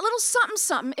 And that little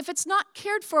something, if it's not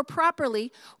cared for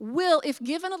properly, will, if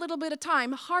given a little bit of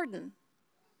time, harden.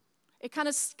 It kind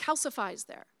of calcifies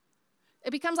there.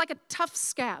 It becomes like a tough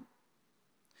scab.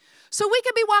 So we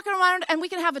could be walking around and we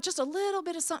can have just a little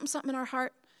bit of something in our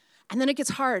heart, and then it gets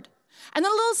hard. And then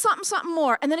a little something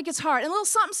more, and then it gets hard. And a little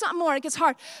something more, and it gets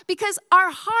hard. Because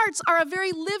our hearts are a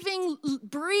very living,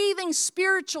 breathing,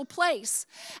 spiritual place.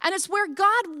 And it's where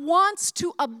God wants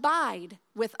to abide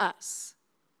with us.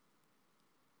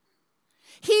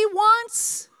 He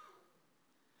wants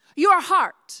your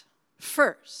heart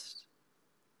first.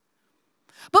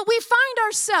 But we find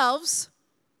ourselves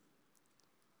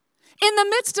in the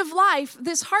midst of life,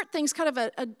 this heart thing's kind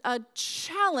of a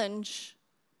challenge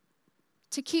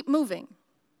to keep moving.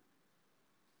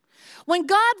 When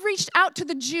God reached out to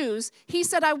the Jews, he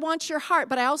said, I want your heart,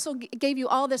 but I also gave you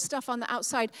all this stuff on the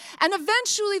outside. And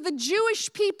eventually the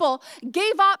Jewish people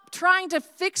gave up trying to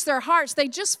fix their hearts. They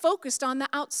just focused on the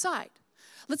outside.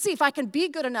 Let's see if I can be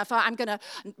good enough. I'm going to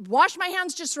wash my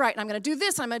hands just right. And I'm going to do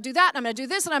this, and I'm going to do that, and I'm going to do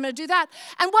this, and I'm going to do that.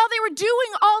 And while they were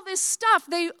doing all this stuff,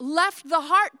 they left the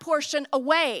heart portion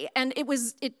away. And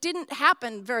it didn't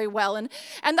happen very well. And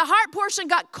the heart portion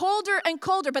got colder and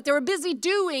colder, but they were busy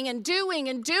doing and doing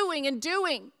and doing and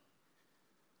doing.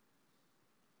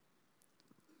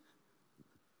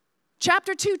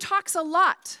 Chapter 2 talks a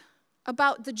lot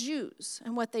about the Jews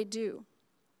and what they do.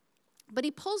 But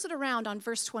he pulls it around on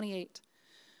verse 28.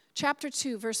 Chapter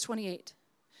 2, verse 28.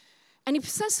 And he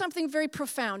says something very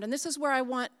profound, and this is where I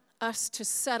want us to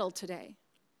settle today.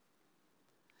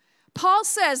 Paul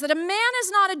says that a man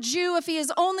is not a Jew if he is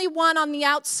only one on the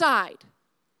outside.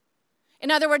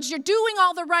 In other words, you're doing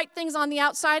all the right things on the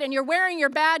outside and you're wearing your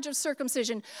badge of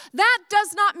circumcision. That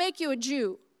does not make you a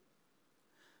Jew.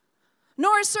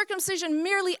 Nor is circumcision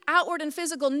merely outward and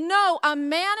physical. No, a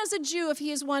man is a Jew if he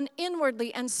is one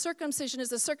inwardly, and circumcision is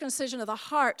the circumcision of the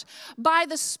heart by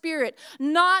the Spirit,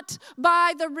 not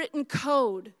by the written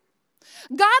code.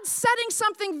 God's setting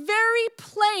something very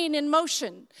plain in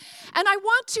motion. And I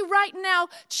want to right now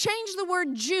change the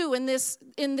word Jew in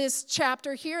this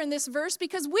chapter here, in this verse,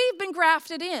 because we've been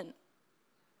grafted in.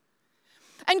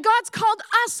 And God's called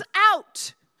us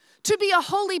out to be a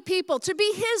holy people, to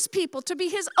be his people, to be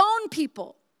his own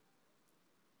people.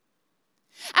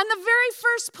 And the very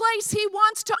first place he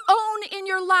wants to own in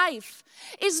your life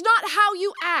is not how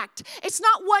you act. It's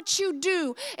not what you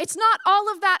do. It's not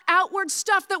all of that outward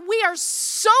stuff that we are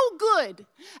so good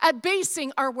at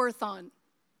basing our worth on.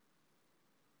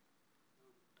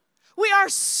 We are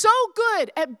so good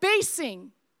at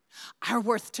basing our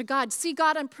worth to God. See,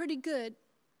 God, I'm pretty good.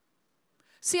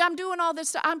 See, I'm doing all this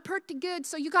stuff. I'm pretty good,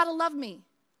 so you got to love me.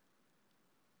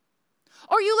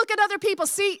 Or you look at other people.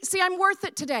 See, I'm worth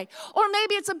it today. Or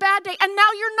maybe it's a bad day, and now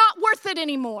you're not worth it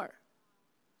anymore.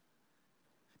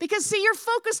 Because, see, you're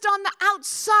focused on the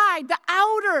outside, the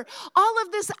outer, all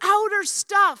of this outer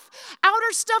stuff.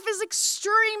 Outer stuff is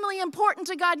extremely important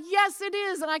to God. Yes, it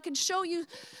is. And I could show you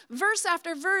verse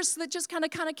after verse that just kind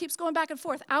of keeps going back and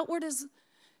forth. Outward is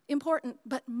important,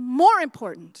 but more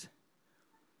important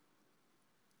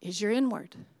is your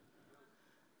inward.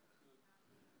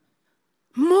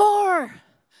 More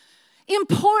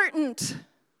important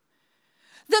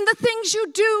than the things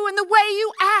you do and the way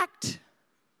you act.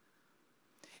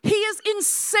 He is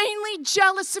insanely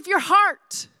jealous of your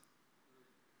heart.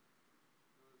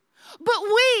 But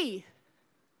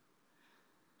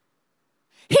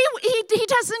he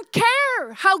doesn't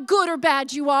care how good or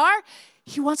bad you are.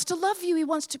 He wants to love you. He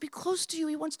wants to be close to you.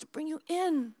 He wants to bring you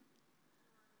in.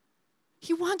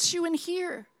 He wants you in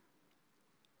here.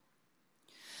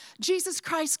 Jesus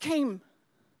Christ came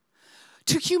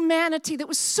to humanity that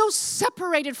was so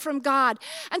separated from God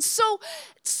and so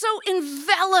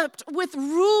enveloped with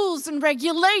rules and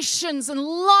regulations and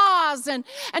laws and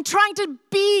trying to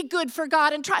be good for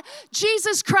God.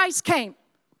 Jesus Christ came,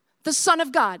 the Son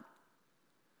of God,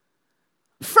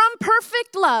 from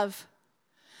perfect love,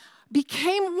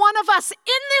 became one of us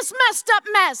in this messed up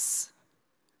mess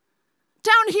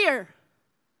down here,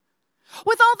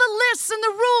 with all the lists and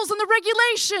the rules and the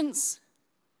regulations.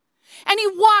 And he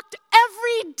walked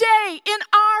every day in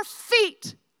our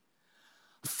feet,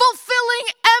 fulfilling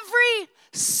every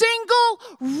single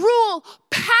rule,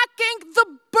 packing the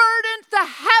burden, the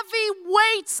heavy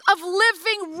weights of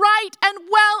living right and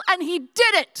well, and he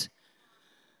did it.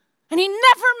 And he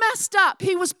never messed up.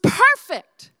 He was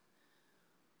perfect.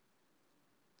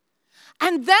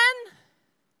 And then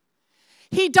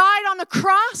he died on a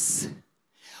cross.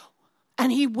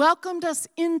 And he welcomed us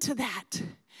into that. And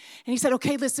he said,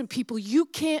 okay, listen, people, you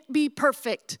can't be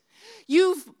perfect.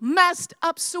 You've messed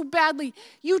up so badly.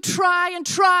 You try and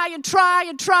try and try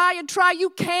and try and try.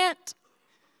 You can't.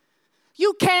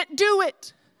 You can't do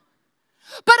it.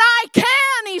 But I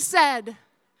can, he said.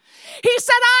 He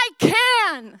said, I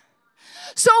can.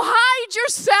 So hide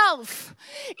yourself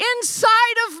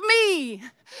inside of me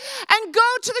and go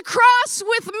to the cross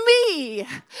with me. And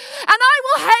I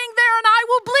will hang there and I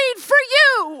will bleed for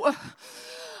you.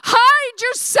 Hide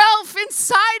yourself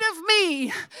inside of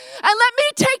me and let me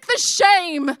take the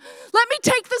shame. Let me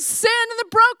take the sin and the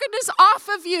brokenness off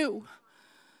of you.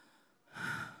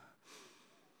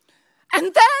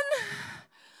 And then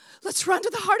let's run to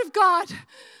the heart of God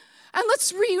and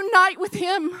let's reunite with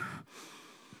him.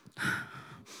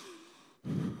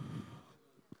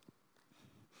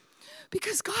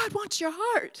 Because God wants your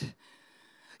heart.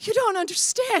 You don't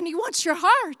understand. He wants your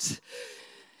heart.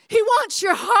 He wants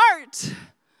your heart.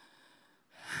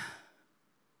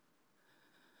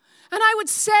 And I would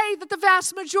say that the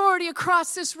vast majority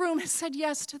across this room has said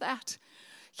yes to that.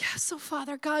 Yes, oh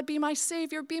Father God, be my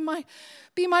Savior, be my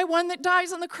one that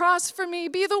dies on the cross for me.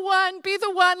 Be the one.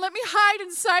 Let me hide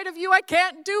inside of you. I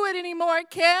can't do it anymore. I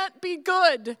can't be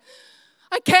good.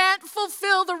 I can't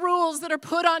fulfill the rules that are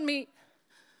put on me.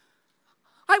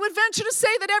 I would venture to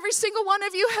say that every single one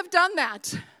of you have done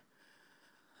that.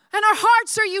 And our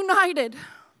hearts are united.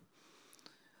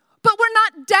 But we're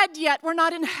not dead yet. We're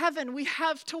not in heaven. We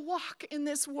have to walk in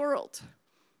this world.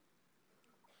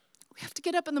 We have to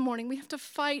get up in the morning. We have to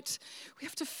fight. We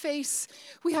have to face.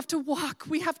 We have to walk.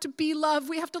 We have to be love.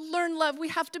 We have to learn love. We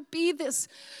have to be this.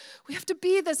 We have to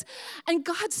be this. And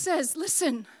God says,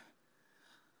 listen,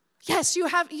 yes, you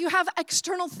have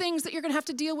external things that you're going to have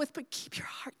to deal with, but keep your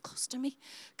heart close to me.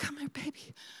 Come here,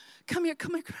 baby. Come here.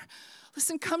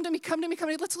 Listen, come to me.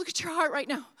 Let's look at your heart right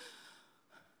now.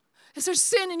 Is there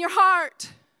sin in your heart?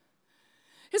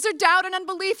 Is there doubt and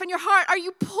unbelief in your heart? Are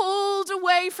you pulled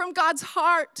away from God's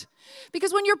heart?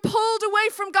 Because when you're pulled away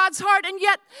from God's heart and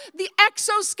yet the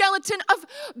exoskeleton of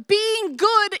being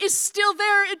good is still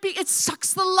there, it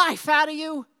sucks the life out of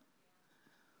you.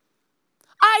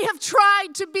 I have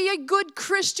tried to be a good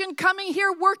Christian, coming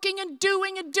here, working and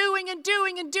doing,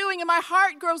 and my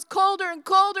heart grows colder and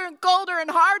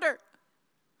harder.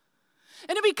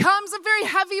 And it becomes a very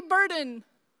heavy burden.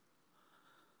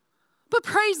 But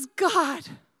praise God.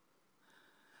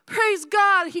 Praise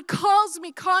God. He calls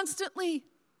me constantly.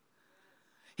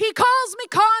 He calls me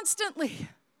constantly. And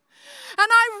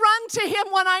I run to him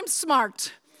when I'm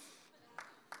smart.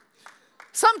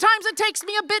 Sometimes it takes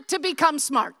me a bit to become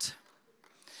smart.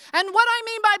 And what I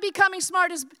mean by becoming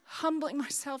smart is humbling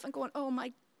myself and going, oh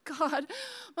my God,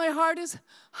 my heart is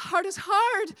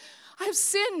hard. I have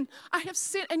sinned.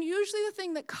 And usually the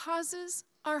thing that causes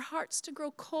our hearts to grow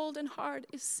cold and hard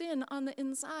is sin on the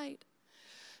inside.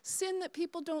 Sin that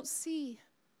people don't see.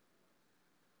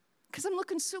 Because I'm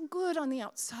looking so good on the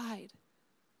outside.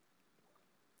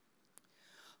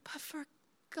 But for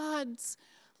God's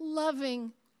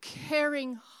loving,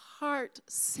 caring heart's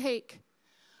sake,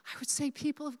 I would say,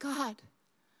 people of God,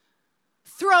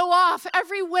 throw off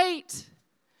every weight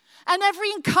and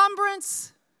every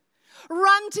encumbrance.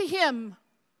 Run to him.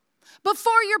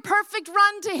 Before you're perfect,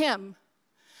 run to him.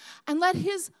 And let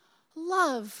his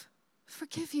love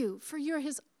forgive you, for you're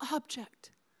his object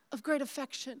of great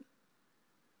affection.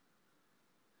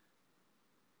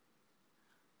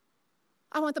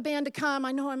 I want the band to come.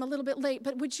 I know I'm a little bit late,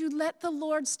 but would you let the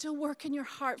Lord still work in your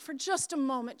heart for just a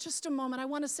moment, I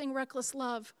want to sing Reckless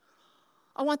Love.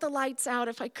 I want the lights out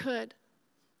if I could.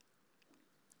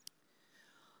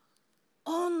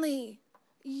 Only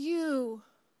you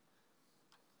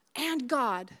and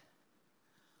God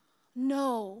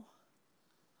know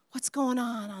what's going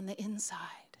on the inside.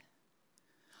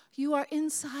 You are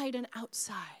inside and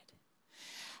outside.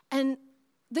 And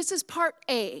this is part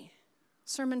A,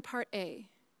 sermon part A.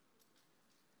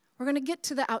 We're going to get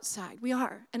to the outside. We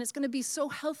are. And it's going to be so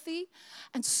healthy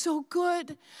and so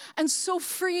good and so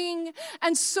freeing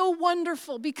and so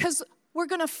wonderful, because we're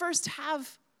going to first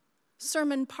have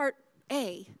sermon part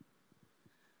A,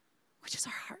 which is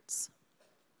our hearts.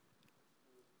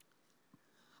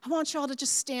 I want you all to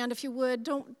just stand, if you would.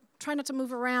 Don't try not to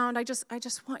move around. I just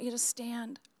want you to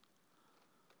stand.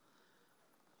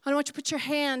 I want you to put your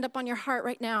hand up on your heart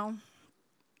right now.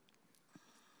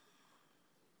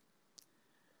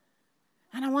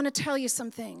 And I want to tell you some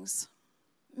things.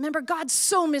 Remember, God's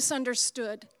so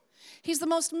misunderstood. He's the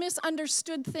most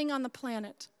misunderstood thing on the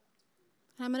planet.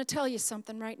 And I'm going to tell you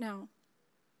something right now.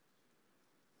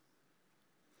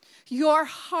 Your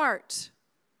heart,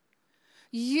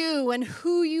 you and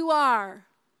who you are,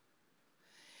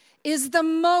 is the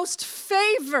most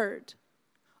favored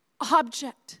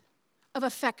object of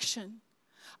affection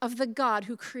of the God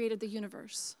who created the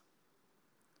universe.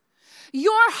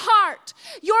 Your heart,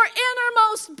 your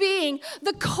innermost being,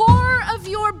 the core of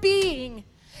your being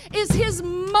is his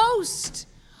most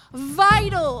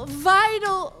vital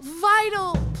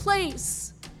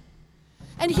place.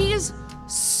 And he is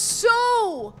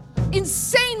so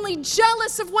insanely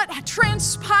jealous of what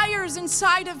transpires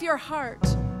inside of your heart.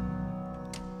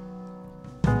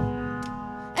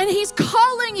 And he's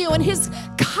calling you, and his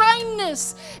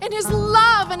kindness and his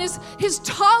love and his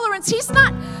tolerance. He's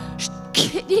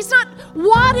not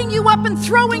wadding you up and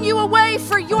throwing you away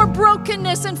for your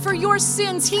brokenness and for your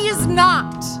sins. He is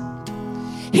not.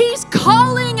 He's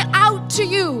calling out to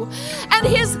you, and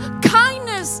his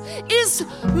kindness is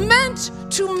meant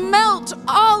to melt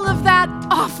all of that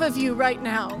off of you right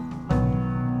now,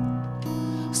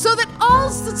 so that all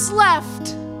that's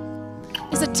left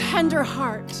is a tender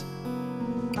heart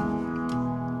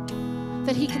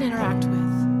that he can interact with.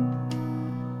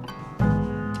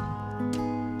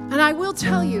 And I will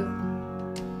tell you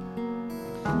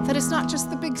that it's not just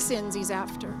the big sins he's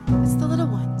after. It's the little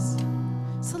ones.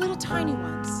 It's the little tiny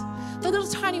ones. The little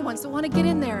tiny ones that want to get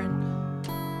in there and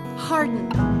harden,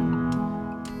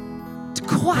 to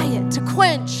quiet, to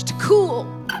quench, to cool.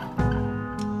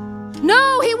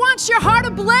 No, he wants your heart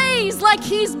ablaze like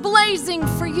he's blazing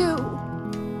for you.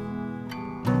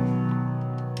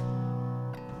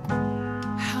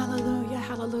 Hallelujah,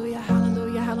 hallelujah,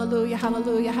 hallelujah, hallelujah,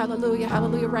 hallelujah, hallelujah,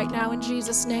 hallelujah, right now in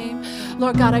Jesus' name.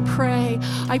 Lord God, I pray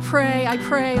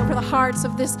over the hearts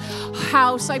of this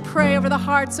house. I pray over the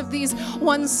hearts of these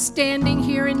ones standing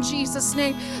here in Jesus'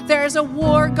 name. There's a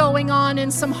war going on in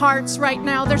some hearts right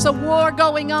now. There's a war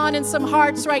going on in some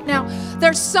hearts right now.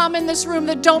 There's some in this room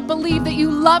that don't believe that you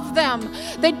love them.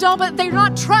 They're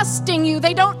not trusting you.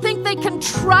 They don't think they can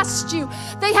trust you.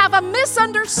 They have a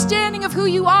misunderstanding of who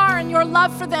you are and your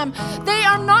love for them. They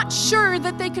are not sure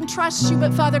that they can trust you.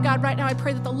 But Father God, right now I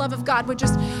pray that the love of God would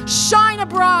just shine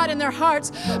abroad in their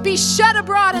hearts, be shed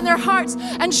abroad in their hearts,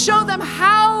 and show them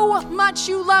how much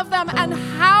you love them and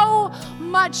how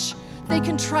much they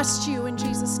can trust you in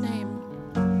Jesus' name.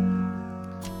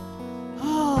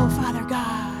 Oh, Father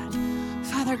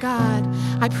God,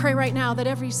 I pray right now that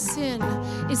every sin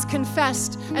is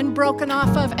confessed and broken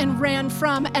off of and ran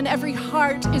from, and every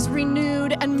heart is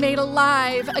renewed and made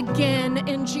alive again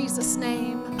in Jesus'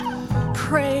 name.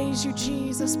 Praise you,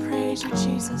 Jesus. Praise you,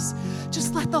 Jesus.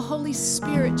 Just let the Holy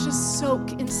Spirit just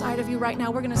soak inside of you right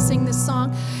now. We're going to sing this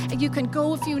song. And you can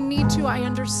go if you need to. I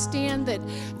understand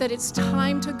that it's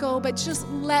time to go, but just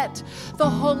let the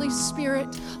Holy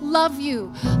Spirit love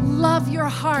you, love your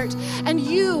heart, and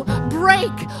you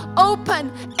break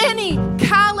open any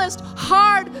calloused,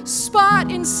 hard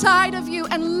spot inside of you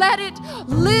and let it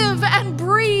live and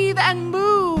breathe and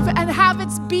move and have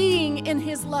its being in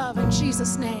his love in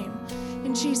Jesus' name.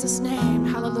 In Jesus' name,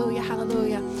 hallelujah,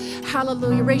 hallelujah,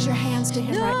 hallelujah. Raise your hands to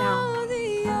him right now.